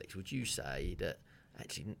earlier there, Alex, would you say that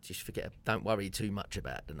actually just don't worry too much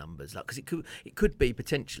about the numbers? Like, because it could be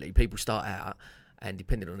potentially people start out, and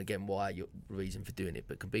depending on, again, why your reason for doing it,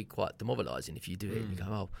 but it can be quite demoralising if you do it and you go,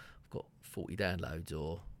 oh, I've got 40 downloads,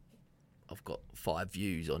 or I've got 5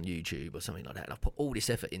 views on YouTube or something like that, and I've put all this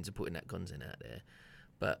effort into putting that content out there.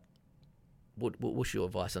 But what's your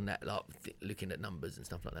advice on that, like looking at numbers and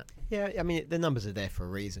stuff like that? Yeah, I mean, the numbers are there for a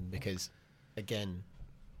reason, because, again,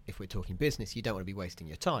 if we're talking business, you don't want to be wasting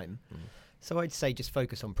your time. So I'd say just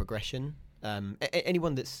focus on progression.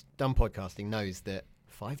 Anyone that's done podcasting knows that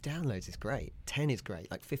 5 downloads is great, 10 is great,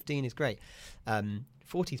 like 15 is great,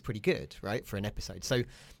 40 is pretty good, right, for an episode. So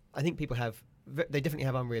I think people they definitely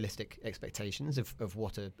have unrealistic expectations of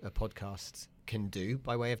what a podcast can do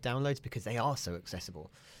by way of downloads, because they are so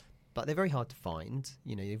accessible, but they're very hard to find.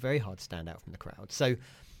 You're very hard to stand out from the crowd. So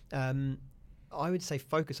I would say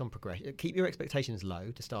focus on progression. Keep your expectations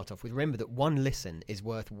low to start off with. Remember that one listen is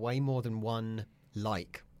worth way more than one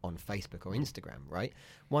like on Facebook or Instagram, right?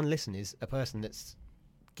 One listen is a person that's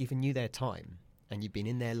given you their time, and you've been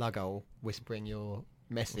in their luggo whispering your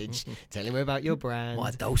message, telling them about your brand.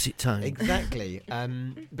 My dulcet tone. Exactly.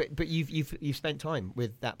 But you've spent time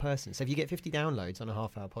with that person. So if you get 50 downloads on a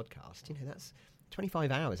half-hour podcast, that's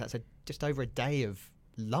 25 hours. That's just over a day of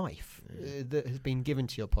life that has been given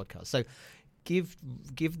to your podcast. So give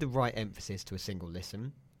the right emphasis to a single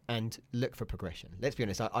listen and look for progression. Let's be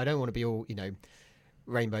honest. I don't want to be all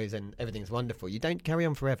rainbows and everything's wonderful, you don't carry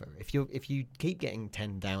on forever. If you keep getting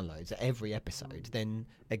 10 downloads at every episode, then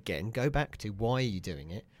again, go back to why are you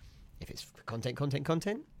doing it. If it's content,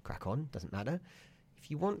 crack on, doesn't matter. If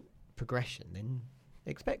you want progression, then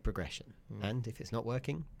expect progression. And if it's not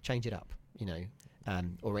working, change it up,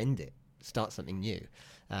 or end it, start something new.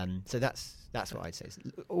 So that's what I'd say.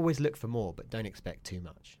 Always look for more, but don't expect too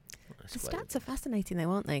much. The stats are fascinating though,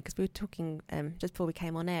 aren't they? Because we were talking just before we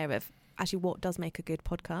came on air of actually what does make a good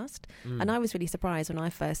podcast. And I was really surprised when I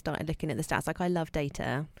first started looking at the stats. Like, I love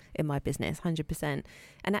data in my business, 100%.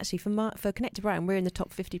 And actually for Connect to Brighton, we're in the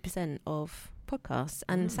top 50% of podcasts.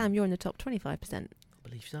 And Sam, you're in the top 25%. I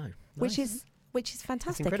believe so. Which is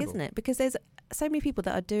fantastic, isn't it? Because there's so many people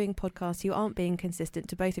that are doing podcasts who aren't being consistent,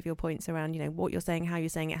 to both of your points around, what you're saying, how you're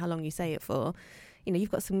saying it, how long you say it for.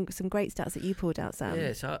 You've got some great stats that you pulled out, Sam.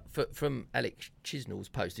 Yeah, so from Alex Chisnell's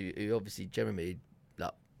post, who obviously Jeremy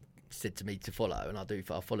said to me to follow, and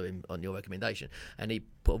I'll follow him on your recommendation, and he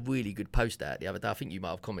put a really good post out the other day. I think you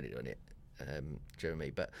might have commented on it,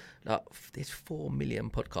 Jeremy, but there's 4 million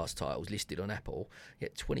podcast titles listed on Apple,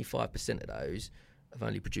 yet 25% of those have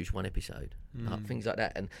only produced one episode. Things like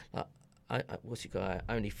that. And what's it got?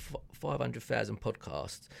 Only 500,000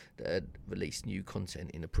 podcasts that had released new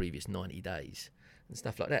content in the previous 90 days. And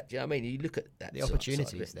stuff like that. Do you know what I mean? You look at that. The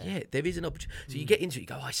opportunities there. Yeah, there is an opportunity. So you get into it, you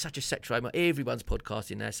go, it's such a saturated market. Everyone's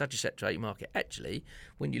podcasting now, such a saturated market. Actually,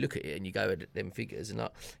 when you look at it and you go at them figures, and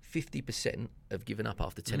 50% have given up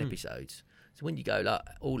after 10 episodes. So when you go,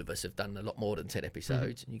 all of us have done a lot more than 10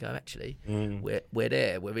 episodes, and you go, actually, we're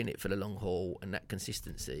there, we're in it for the long haul, and that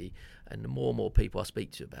consistency. And the more and more people I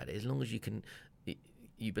speak to about it, as long as you can,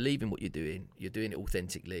 you believe in what you're doing it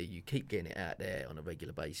authentically, you keep getting it out there on a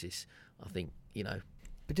regular basis, I think,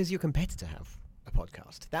 But does your competitor have a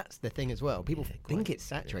podcast? That's the thing as well. People think it's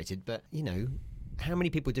saturated, but, how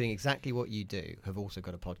many people doing exactly what you do have also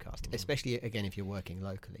got a podcast, especially, again, if you're working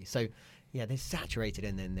locally. So, yeah, there's saturated,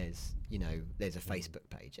 and then there's a Facebook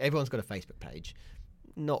page. Everyone's got a Facebook page.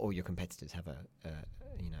 Not all your competitors have a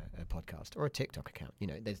podcast or a TikTok account.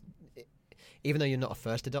 Even though you're not a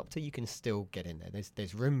first adopter, you can still get in there.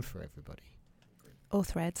 There's room for everybody. Or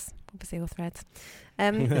Threads, obviously, or Threads.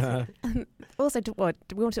 Also,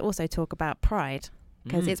 we want to also talk about Pride,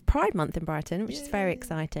 because it's Pride Month in Brighton, which is very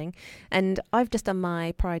exciting. And I've just done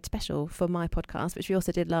my Pride special for my podcast, which we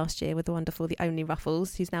also did last year with the wonderful The Only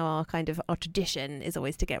Ruffles, who's now our tradition is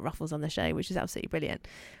always to get Ruffles on the show, which is absolutely brilliant.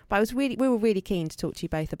 But we were really keen to talk to you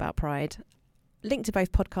both about Pride, linked to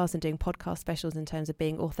both podcasts and doing podcast specials in terms of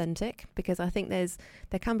being authentic, because I think there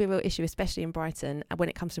can be a real issue, especially in Brighton, when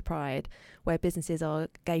it comes to Pride, where businesses are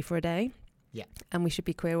gay for a day. Yeah. And we should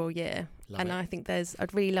be queer all year. Love it. I think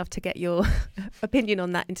I'd really love to get your opinion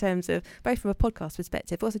on that, in terms of both from a podcast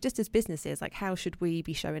perspective, but also just as businesses, like how should we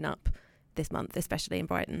be showing up this month, especially in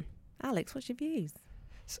Brighton? Alex, what's your views?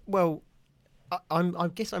 Well, I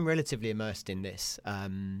guess I'm relatively immersed in this.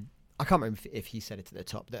 I can't remember if he said it at the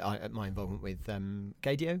top, that my involvement with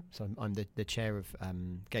Gaydio. So I'm the chair of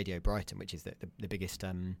Gaydio Brighton, which is the biggest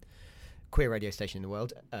queer radio station in the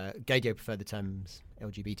world. Gaydio prefer the terms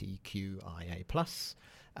LGBTQIA+,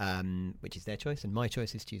 which is their choice, and my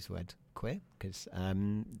choice is to use the word queer, because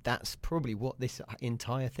that's probably what this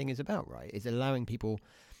entire thing is about, right? Is allowing people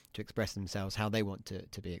to express themselves how they want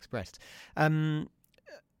to be expressed.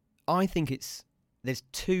 I think there's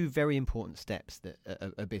two very important steps that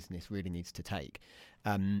a business really needs to take,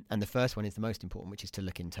 and the first one is the most important, which is to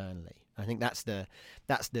look internally. I think that's the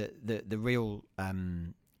real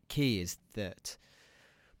key, is that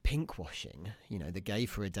pink washing, the gay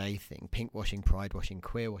for a day thing, pink washing, pride washing,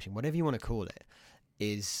 queer washing, whatever you want to call it,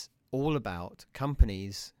 is all about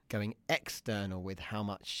companies going external with how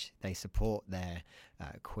much they support their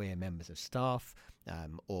queer members of staff,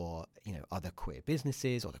 or other queer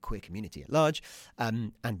businesses or the queer community at large,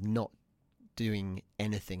 and not doing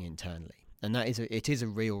anything internally. And it is a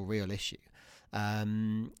real issue,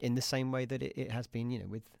 in the same way that it has been,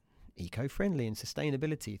 with eco-friendly and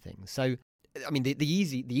sustainability things. So, I mean, the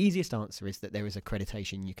easiest answer is that there is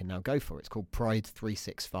accreditation you can now go for. It's called Pride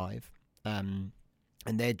 365.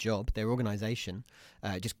 And their organisation,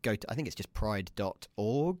 just go to, I think it's just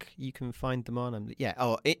pride.org. You can find them on,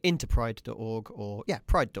 into pride.org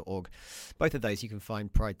pride.org. Both of those you can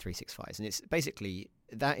find Pride 365. And it's basically,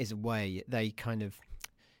 that is a way they kind of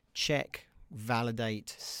check,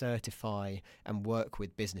 validate, certify, and work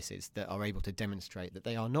with businesses that are able to demonstrate that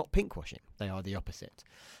they are not pinkwashing. They are the opposite.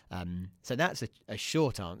 So that's a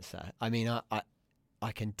short answer. I mean,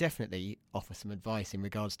 I can definitely offer some advice in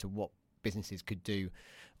regards to what businesses could do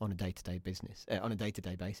on a day-to-day basis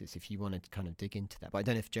if you want to kind of dig into that. But I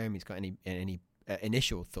don't know if Jeremy's got any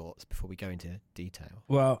initial thoughts before we go into detail.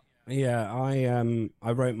 Well, yeah,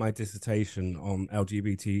 I wrote my dissertation on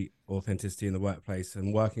LGBT authenticity in the workplace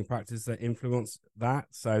and working practice that influence that.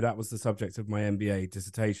 So that was the subject of my MBA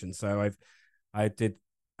dissertation. So I did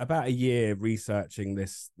about a year researching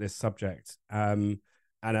this subject. And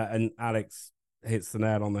Alex hits the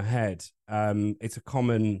nail on the head. It's a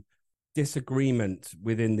common disagreement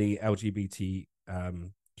within the LGBT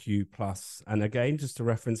Q plus, and again, just to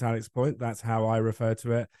reference Alex's point, that's how I refer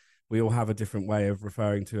to it. We all have a different way of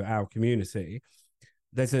referring to our community.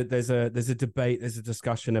 There's a debate, there's a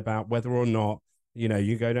discussion about whether or not, you know,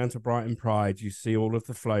 you go down to Brighton Pride, you see all of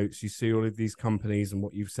the floats, you see all of these companies and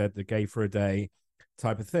what you've said, the gay for a day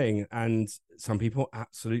type of thing, and some people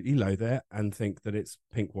absolutely loathe it and think that it's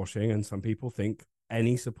pink washing, and some people think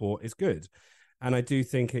any support is good. And I do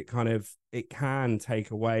think it can take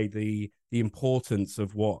away the importance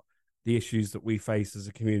of what the issues that we face as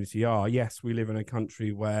a community are. Yes, we live in a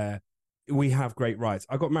country where we have great rights.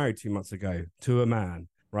 I got married 2 months ago to a man,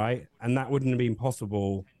 right? And that wouldn't have been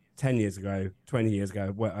possible 10 years ago, 20 years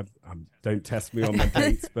ago. Well, don't test me on my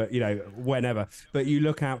dates, but, you know, whenever. But you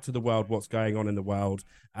look out to the world, what's going on in the world,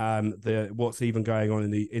 what's even going on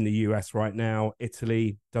in the US right now.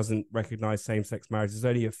 Italy doesn't recognize same-sex marriage. There's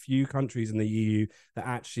only a few countries in the EU that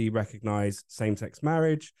actually recognize same-sex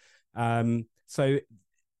marriage. So,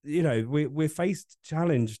 you know, we're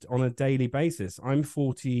challenged on a daily basis. I'm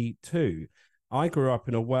 42. I grew up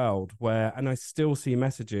in a world where, and I still see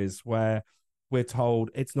messages where we're told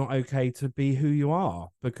it's not okay to be who you are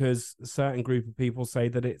because a certain group of people say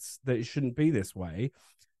that it shouldn't be this way.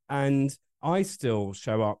 And I still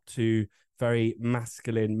show up to very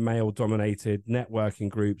masculine, male-dominated networking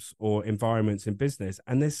groups or environments in business,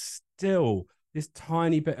 and there's still this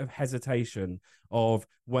tiny bit of hesitation of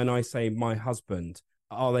when I say my husband,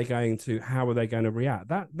 how are they going to react?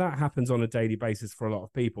 That happens on a daily basis for a lot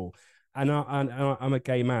of people. And I'm a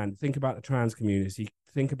gay man. Think about the trans community.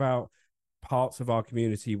 Think about parts of our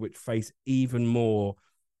community which face even more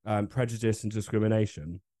prejudice and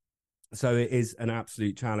discrimination. So it is an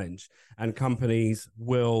absolute challenge, and companies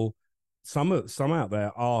will, some out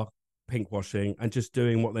there are pinkwashing and just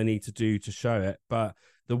doing what they need to do to show it, but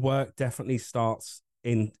the work definitely starts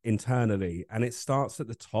internally, and it starts at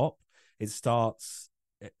the top. It starts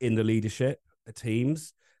in the leadership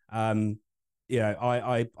teams. I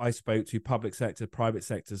spoke to public sector, private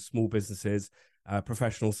sector, small businesses,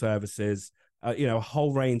 professional services, a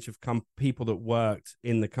whole range of people that worked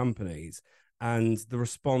in the companies, and the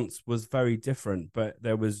response was very different, but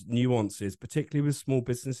there was nuances, particularly with small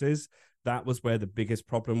businesses. That was where the biggest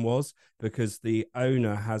problem was, because the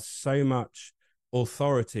owner has so much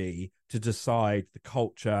authority to decide the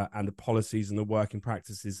culture and the policies and the working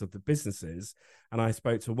practices of the businesses. And I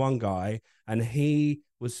spoke to one guy, and he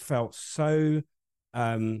felt so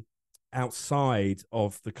outside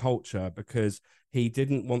of the culture because he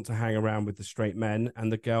didn't want to hang around with the straight men,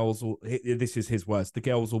 and the girls, this is his words, the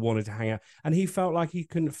girls all wanted to hang out, and he felt like he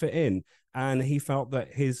couldn't fit in, and he felt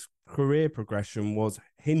that his career progression was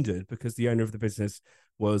hindered because the owner of the business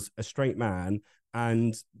was a straight man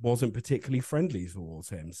and wasn't particularly friendly towards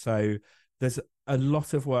him. So there's a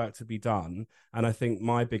lot of work to be done, and I think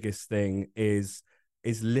my biggest thing is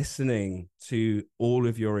listening to all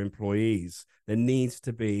of your employees. There needs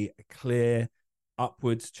to be a clear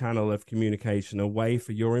upwards channel of communication, a way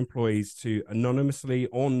for your employees to anonymously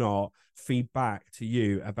or not feed back to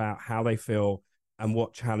you about how they feel and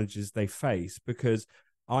what challenges they face, because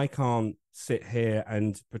I can't sit here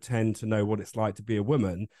and pretend to know what it's like to be a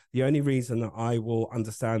woman. The only reason that I will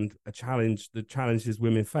understand the challenges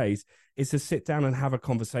women face, is to sit down and have a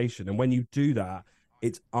conversation. And when you do that,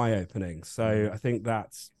 it's eye-opening. So I think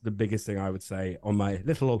that's the biggest thing I would say on my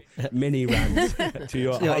little mini rant to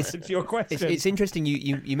your question. It's interesting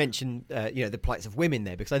you mentioned the plights of women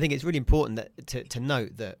there, because I think it's really important to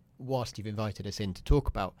note that whilst you've invited us in to talk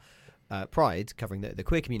about Pride, covering the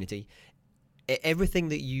queer community, everything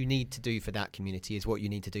that you need to do for that community is what you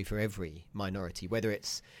need to do for every minority, whether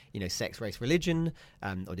it's sex, race, religion,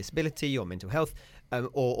 or disability, or mental health,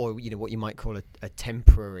 or what you might call a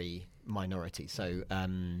temporary minority. So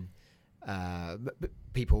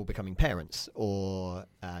people becoming parents, or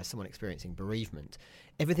someone experiencing bereavement.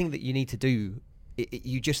 Everything that you need to do,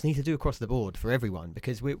 you just need to do across the board for everyone,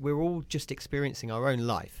 because we're all just experiencing our own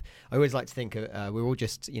life. I always like to think we're all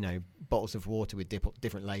just bottles of water with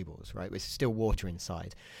different labels, right? There's still water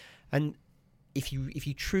inside, and if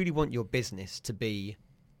you truly want your business to be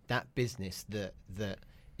that business that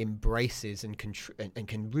embraces and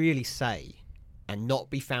can really say and not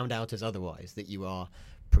be found out as otherwise that you are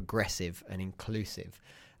progressive and inclusive,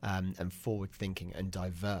 and forward thinking and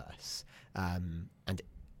diverse, and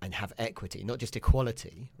have equity, not just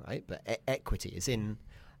equality, right? But equity is in.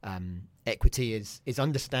 Equity is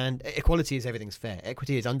equality is everything's fair.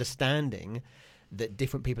 Equity is understanding that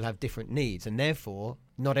different people have different needs, and therefore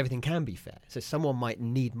not everything can be fair. So someone might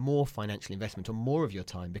need more financial investment or more of your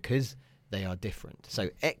time because they are different. So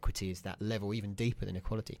equity is that level even deeper than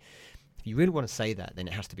equality. If you really want to say that, then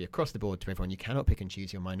it has to be across the board to everyone. You cannot pick and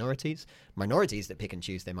choose your minorities. Minorities that pick and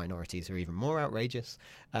choose their minorities are even more outrageous.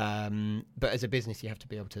 But as a business, you have to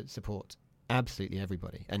be able to support absolutely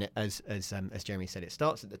everybody. And as Jeremy said, it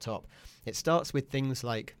starts at the top. It starts with things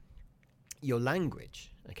like your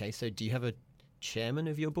language. Okay, so do you have a chairman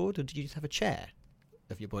of your board, or do you just have a chair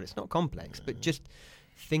of your board? It's not complex, but just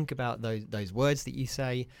think about those words that you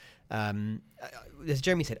say. As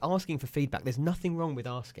Jeremy said, asking for feedback. There's nothing wrong with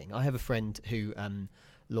asking. I have a friend who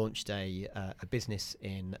launched a business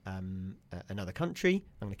in another country.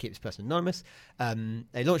 I'm going to keep this person anonymous.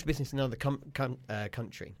 They launched a business in another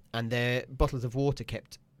country, and their bottles of water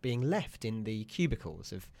kept being left in the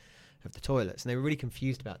cubicles of the toilets, and they were really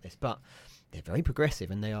confused about this. But they're very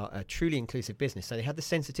progressive, and they are a truly inclusive business. So they had the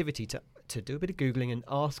sensitivity to do a bit of Googling and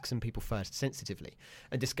ask some people first sensitively,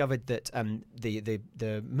 and discovered that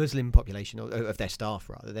the Muslim population, or of their staff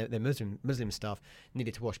rather, their Muslim staff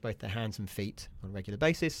needed to wash both their hands and feet on a regular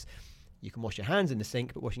basis. You can wash your hands in the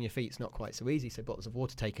sink, but washing your feet is not quite so easy. So bottles of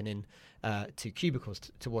water taken in to cubicles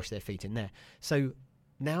to wash their feet in there. So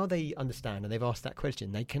now they understand, and they've asked that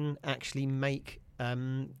question. They can actually make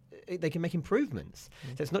improvements.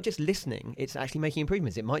 So it's not just listening, it's actually making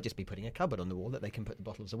improvements. It might just be putting a cupboard on the wall that they can put the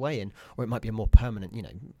bottles away in, or it might be a more permanent,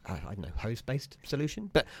 I don't know, hose-based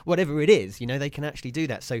solution. But whatever it is, they can actually do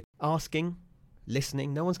that. So asking,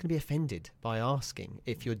 listening, no one's going to be offended by asking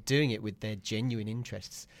if you're doing it with their genuine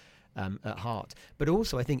interests at heart. But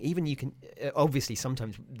also, I think even you can, obviously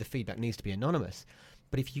sometimes the feedback needs to be anonymous,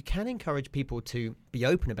 but if you can encourage people to be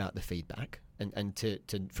open about the feedback and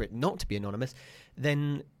for it not to be anonymous,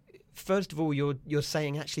 then first of all, you're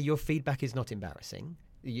saying actually your feedback is not embarrassing.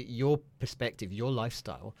 Your perspective, your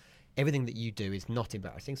lifestyle, everything that you do is not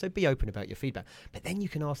embarrassing. So be open about your feedback. But then you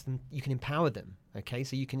can ask them, you can empower them. Okay,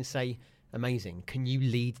 so you can say, amazing, can you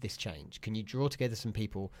lead this change? Can you draw together some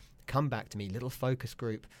people, come back to me, little focus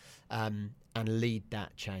group, and lead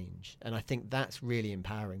that change? And I think that's really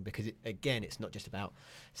empowering, because it's not just about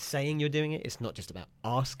saying you're doing it, it's not just about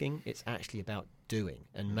asking, it's actually about doing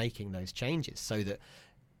and making those changes, so that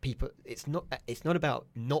people, it's not about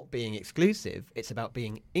not being exclusive, it's about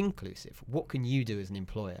being inclusive. What can you do as an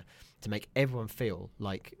employer to make everyone feel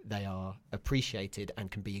like they are appreciated and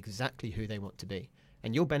can be exactly who they want to be?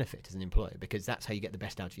 And you'll benefit as an employer, because that's how you get the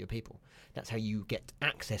best out of your people. That's how you get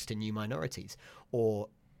access to new minorities. Or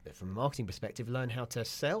from a marketing perspective, learn how to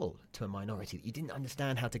sell to a minority that you didn't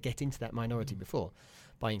understand how to get into that minority before,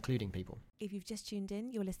 by including people. If you've just tuned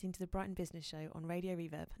in, you're listening to the Brighton Business Show on Radio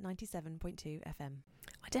Reverb 97.2 FM.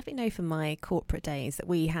 I definitely know from my corporate days that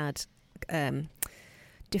we had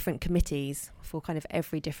different committees for kind of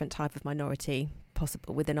every different type of minority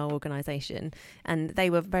possible within our organisation, and they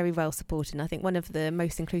were very well supported. And I think one of the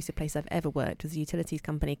most inclusive places I've ever worked was a utilities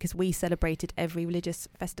company, because we celebrated every religious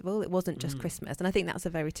festival. It wasn't just Christmas, and I think that's a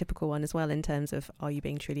very typical one as well, in terms of, are you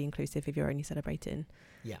being truly inclusive if you're only celebrating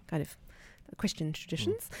kind of Christian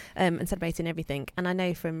traditions and celebrating everything. And I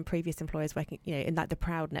know from previous employers working, in like the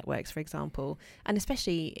Proud networks, for example, and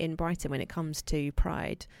especially in Brighton when it comes to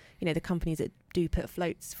Pride, the companies that do put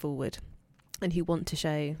floats forward and who want to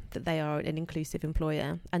show that they are an inclusive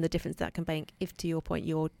employer, and the difference that can make if, to your point,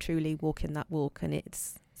 you're truly walking that walk and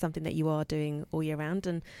it's something that you are doing all year round.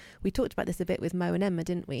 And we talked about this a bit with Mo and Emma,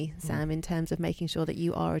 didn't we, Sam, in terms of making sure that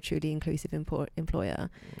you are a truly inclusive employer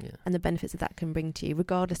and the benefits that can bring to you,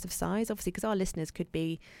 regardless of size, obviously, because our listeners could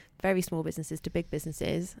be very small businesses to big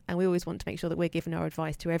businesses, and we always want to make sure that we're giving our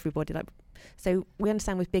advice to everybody. So we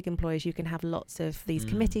understand with big employers you can have lots of these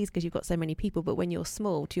committees because you've got so many people, but when you're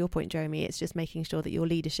small, to your point, Jeremy, it's just making sure that your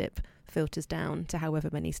leadership filters down to however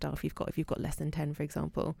many staff you've got. If you've got less than 10, for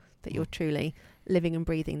example, that you're truly living and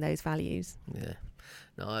breathing those values. Yeah,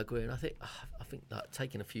 no, I agree, and I think like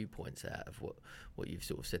taking a few points out of what you've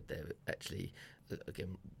sort of said there, actually,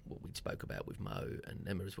 again, what we spoke about with Mo and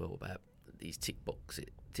Emma as well, about these tick box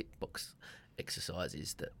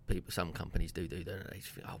exercises that some companies do. Don't they?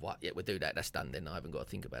 Think, we'll do that. That's done. Then I haven't got to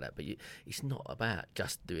think about that. But it's not about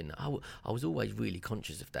just doing that. I was always really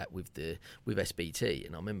conscious of that with SBT,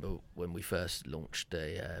 and I remember when we first launched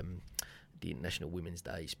the International Women's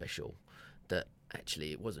Day special, that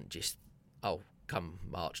actually it wasn't just come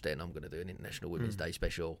March, then I'm going to do an International Women's Day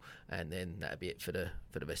special, and then that'll be it for the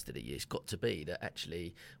rest of the year. It's got to be that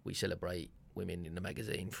actually we celebrate women in the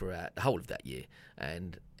magazine throughout the whole of that year,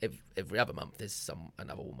 and every other month there's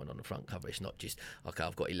another woman on the front cover. It's not just, okay,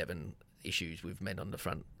 I've got 11 issues with men on the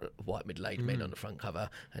front, white middle-aged men on the front cover,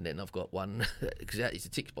 and then I've got one, because that is a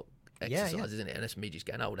tick box exercise, isn't it? And that's me just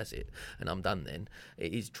going, oh, that's it, and I'm done then.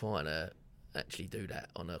 It is trying to actually do that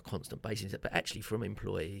on a constant basis, but actually from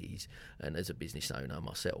employees and as a business owner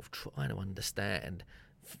myself, trying to understand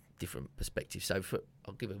different perspectives. So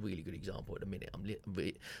I'll give a really good example at the minute.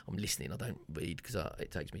 I'm listening. I don't read because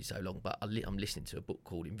it takes me so long, but I'm listening to a book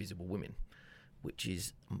called Invisible Women, which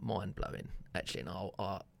is mind-blowing, actually,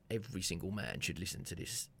 and every single man should listen to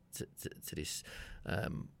this to this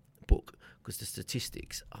book, because the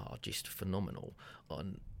statistics are just phenomenal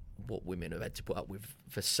on what women have had to put up with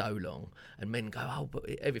for so long, and men go, oh, but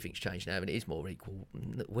everything's changed now and it is more equal.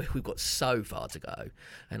 We've got so far to go,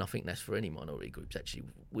 and I think that's for any minority groups. Actually,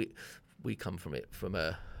 we come from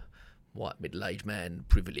a white middle-aged man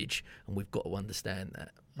privilege, and we've got to understand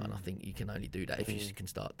that. And I think you can only do that if you can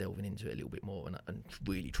start delving into it a little bit more and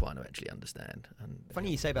really trying to actually understand. And funny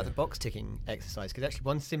you say about the box ticking exercise, because actually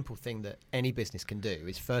one simple thing that any business can do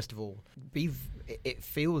is, first of all, it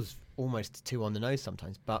feels almost too on the nose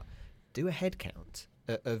sometimes, but do a head count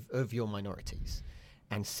of your minorities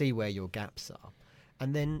and see where your gaps are.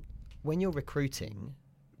 And then when you're recruiting,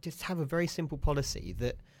 just have a very simple policy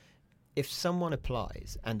that if someone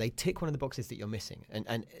applies and they tick one of the boxes that you're missing,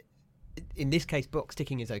 and in this case, box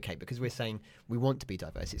ticking is okay because we're saying we want to be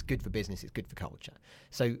diverse. It's good for business. It's good for culture.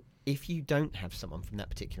 So if you don't have someone from that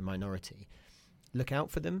particular minority, look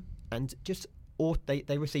out for them and or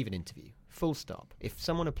they receive an interview. Full stop. If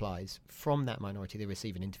someone applies from that minority, they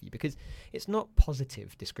receive an interview, because it's not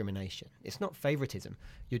positive discrimination. It's not favoritism.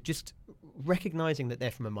 You're just recognizing that they're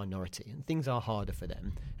from a minority and things are harder for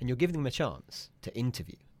them, and you're giving them a chance to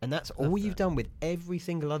interview. And that's all you've done with every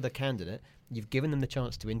single other candidate. You've given them the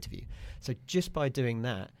chance to interview. So just by doing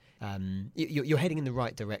that, you're heading in the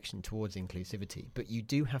right direction towards inclusivity. But you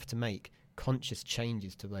do have to make conscious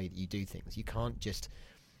changes to the way that you do things. You can't just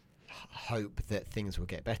hope that things will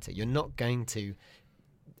get better. You're not going to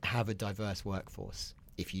have a diverse workforce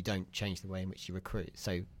if you don't change the way in which you recruit.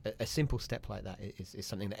 So a simple step like that is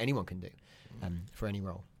something that anyone can do for any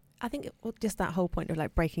role. I think just that whole point of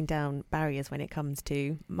like breaking down barriers when it comes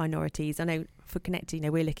to minorities. I know for Connect,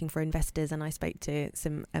 we're looking for investors, and I spoke to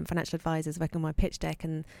some financial advisors working on my pitch deck,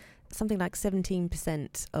 and something like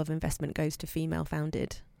 17% of investment goes to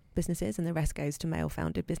female-founded businesses and the rest goes to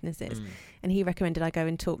male-founded businesses. And he recommended I go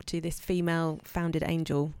and talk to this female-founded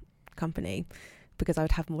angel company because I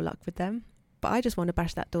would have more luck with them. But I just want to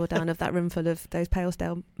bash that door down of that room full of those pale,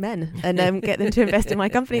 stale men and get them to invest in my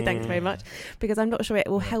company. Thanks very much. Because I'm not sure it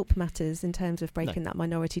will help matters in terms of breaking that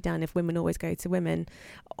minority down if women always go to women,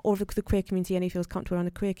 or if the queer community only feels comfortable around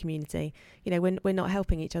a queer community. We're not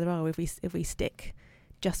helping each other, are we? If we stick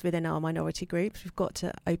just within our minority groups, we've got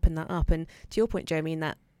to open that up. And to your point, Jeremy, in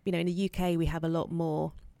that, in the UK, we have a lot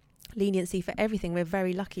more leniency for everything. We're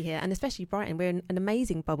very lucky here, and especially Brighton. We're in an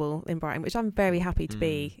amazing bubble in Brighton, which I'm very happy to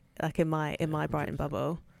be like in my Brighton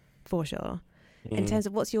bubble, for sure. In terms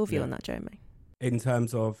of, what's your view on that, Jeremy? In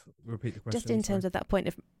terms of, repeat the question. Just in terms of that point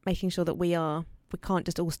of making sure that we can't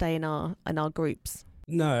just all stay in our groups.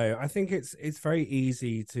 No, I think it's very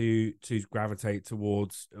easy to gravitate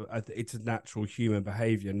towards. It's a natural human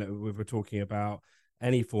behaviour. We were talking about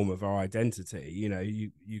any form of our identity.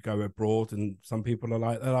 You go abroad and some people they're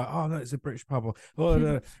like, oh no, it's a British pub,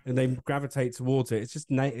 and they gravitate towards it.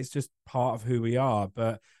 It's just part of who we are.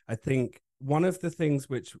 But I think one of the things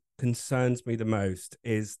which concerns me the most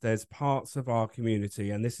is there's parts of our community,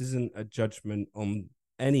 and this isn't a judgment on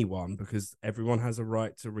anyone because everyone has a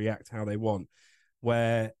right to react how they want,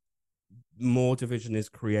 where more division is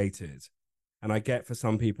created. And I get for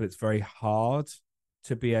some people it's very hard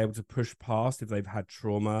to be able to push past if they've had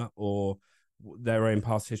trauma or their own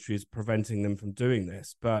past history is preventing them from doing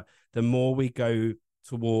this. But the more we go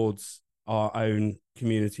towards our own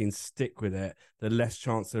community and stick with it, the less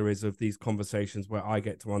chance there is of these conversations where I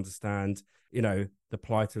get to understand, the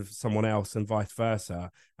plight of someone else and vice versa.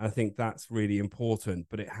 And I think that's really important,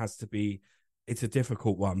 but it's a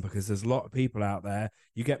difficult one because there's a lot of people out there.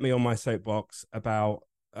 You get me on my soapbox about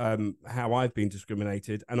how I've been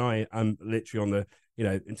discriminated, and I'm literally on the,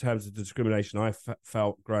 in terms of the discrimination I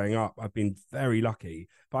felt growing up, I've been very lucky,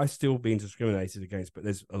 but I've still been discriminated against. But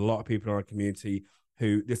there's a lot of people in our community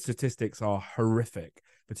who the statistics are horrific,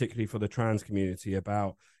 particularly for the trans community,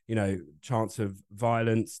 about, chance of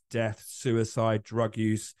violence, death, suicide, drug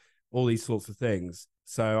use, all these sorts of things.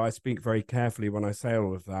 So I speak very carefully when I say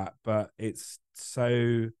all of that, but it's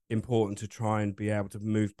so important to try and be able to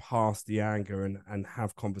move past the anger and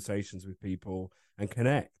have conversations with people and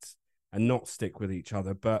connect. and not stick with each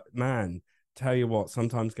other. But man, tell you what,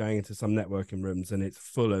 sometimes going into some networking rooms and it's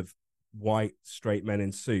full of white straight men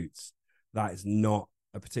in suits, that is not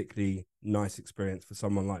a particularly nice experience for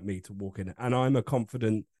someone like me to walk in. And I'm a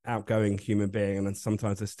confident, outgoing human being, and then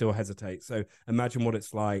sometimes I still hesitate. So imagine what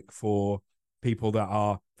it's like for people that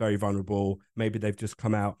are very vulnerable. Maybe they've just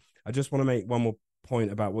come out. I just want to make one more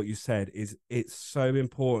point about what you said. Is it's so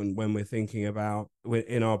important when we're thinking about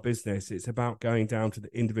in our business, it's about going down to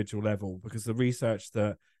the individual level, because the research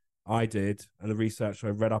that I did and the research I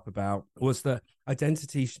read up about was that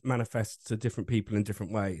identity manifests to different people in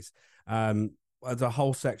different ways. The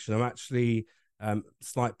whole section, I'm actually,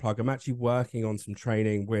 slight plug, I'm actually working on some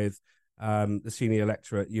training with the senior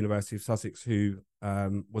lecturer at University of Sussex, who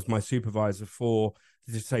was my supervisor for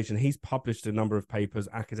the dissertation. He's published a number of papers,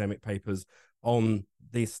 academic papers, on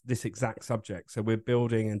this exact subject. So we're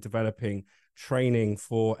building and developing training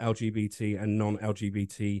for LGBT and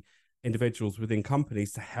non-LGBT individuals within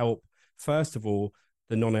companies to help, first of all,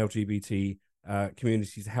 the non-LGBT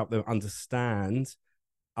communities, to help them understand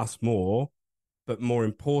us more. But more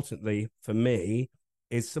importantly, for me,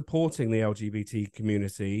 is supporting the LGBT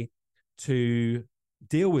community to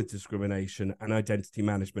deal with discrimination and identity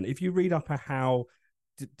management. If you read up on how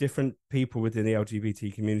different people within the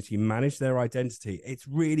LGBT community manage their identity, it's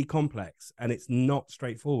really complex and it's not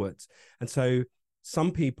straightforward. And so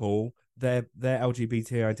some people, their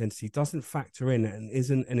LGBT identity doesn't factor in and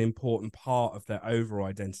isn't an important part of their overall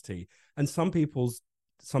identity. And some people's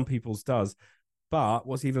does. But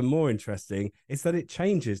what's even more interesting is that it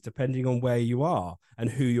changes depending on where you are and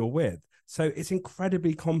who you're with. So it's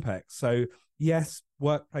incredibly complex. So yes,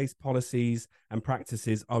 workplace policies and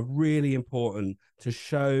practices are really important to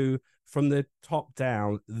show from the top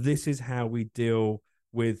down, this is how we deal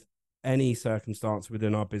with any circumstance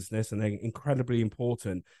within our business, and they're incredibly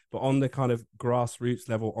important. But on the kind of grassroots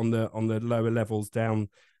level, on the lower levels down,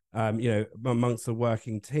 amongst the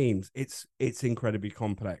working teams, it's incredibly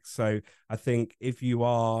complex. So I think if you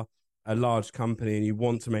are a large company and you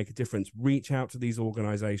want to make a difference, reach out to these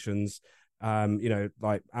organizations.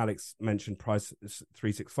 Like Alex mentioned, Price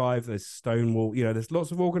 365, there's Stonewall, there's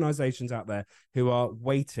lots of organizations out there who are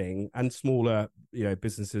waiting, and smaller,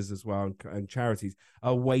 businesses as well, and charities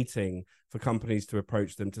are waiting for companies to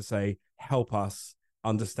approach them to say, help us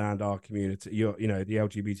understand our community, the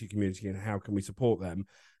LGBT community, and how can we support them?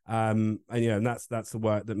 And that's the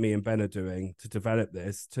work that me and Ben are doing to develop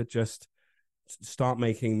this, to just start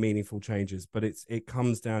making meaningful changes. But it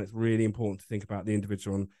comes down, it's really important to think about the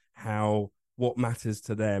individual and what matters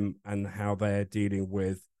to them and how they're dealing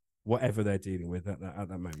with whatever they're dealing with at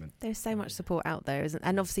that moment. There's so much support out there, isn't?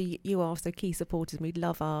 And obviously you are also key supporters, and we'd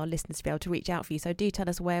love our listeners to be able to reach out for you. So do tell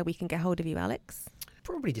us where we can get hold of you, Alex.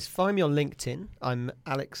 Probably just find me on LinkedIn. I'm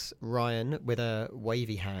Alex Ryan with a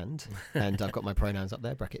wavy hand, and I've got my pronouns up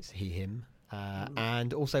there, brackets he, him,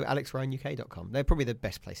 and also alexryanuk.com. They're probably the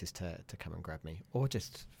best places to come and grab me, or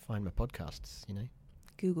just find my podcasts,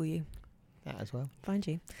 Google you. That as well. Find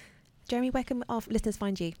you. Jeremy, where can our listeners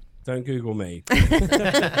find you? Don't Google me.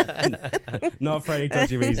 Not for any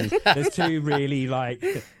dodgy reasons. There's two really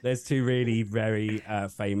very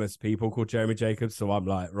famous people called Jeremy Jacobs, so I'm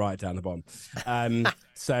like right down the bottom.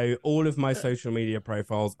 So all of my social media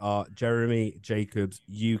profiles are Jeremy Jacobs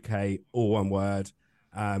UK, all one word,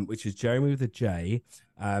 which is Jeremy with a J.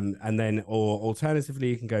 And then, or alternatively,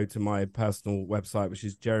 you can go to my personal website, which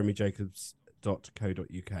is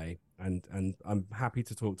jeremyjacobs.co.uk. And I'm happy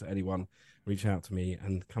to talk to anyone. Reach out to me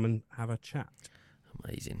and come and have a chat.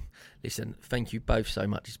 Amazing. Listen, thank you both so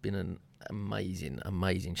much. It's been an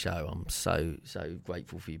amazing show. I'm so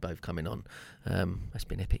grateful for you both coming on. It's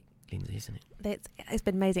been epic, Lindsay, isn't it? It's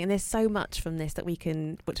been amazing, and there's so much from this that which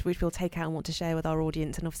we'll take out and want to share with our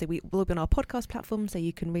audience. And obviously we will be on our podcast platform, so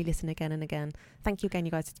you can re-listen again and again. Thank you again,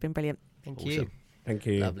 you guys. It's been brilliant. Thank you. Thank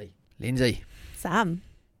you. Lovely. Lindsay. Sam.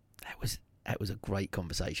 That was a great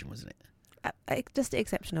conversation, wasn't it? Just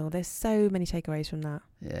exceptional. There's so many takeaways from that.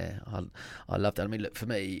 Yeah, I loved that. I mean, look, for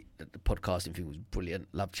me, the podcasting thing was brilliant.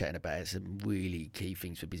 Love chatting about it. Some really key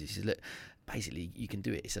things for businesses. Look, basically, you can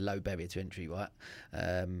do it. It's a low barrier to entry, right?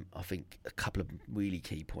 I think a couple of really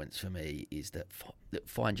key points for me is that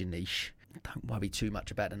find your niche. Don't worry too much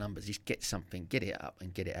about the numbers. Just get something, get it up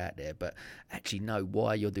and get it out there. But actually know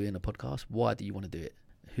why you're doing a podcast. Why do you want to do it?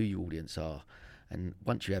 Who your audience are. And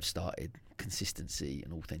once you have started, consistency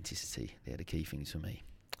and authenticity, they're the key things for me.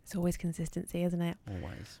 It's always consistency, isn't it?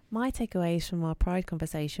 Always. My takeaways from our Pride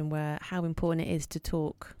conversation were how important it is to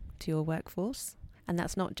talk to your workforce And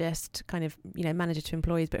that's not just kind of, manager to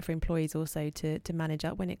employees, but for employees also to manage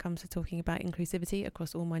up when it comes to talking about inclusivity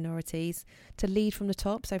across all minorities, to lead from the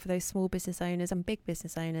top. So for those small business owners and big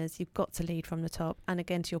business owners, you've got to lead from the top. And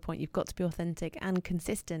again, to your point, you've got to be authentic and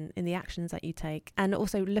consistent in the actions that you take. And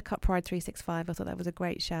also look up Pride 365. I thought that was a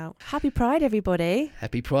great shout. Happy Pride, everybody.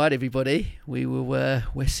 Happy Pride, everybody. We'll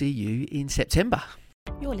see you in September.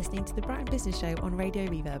 You're listening to the Brighton Business Show on Radio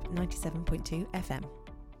Reverb 97.2 FM.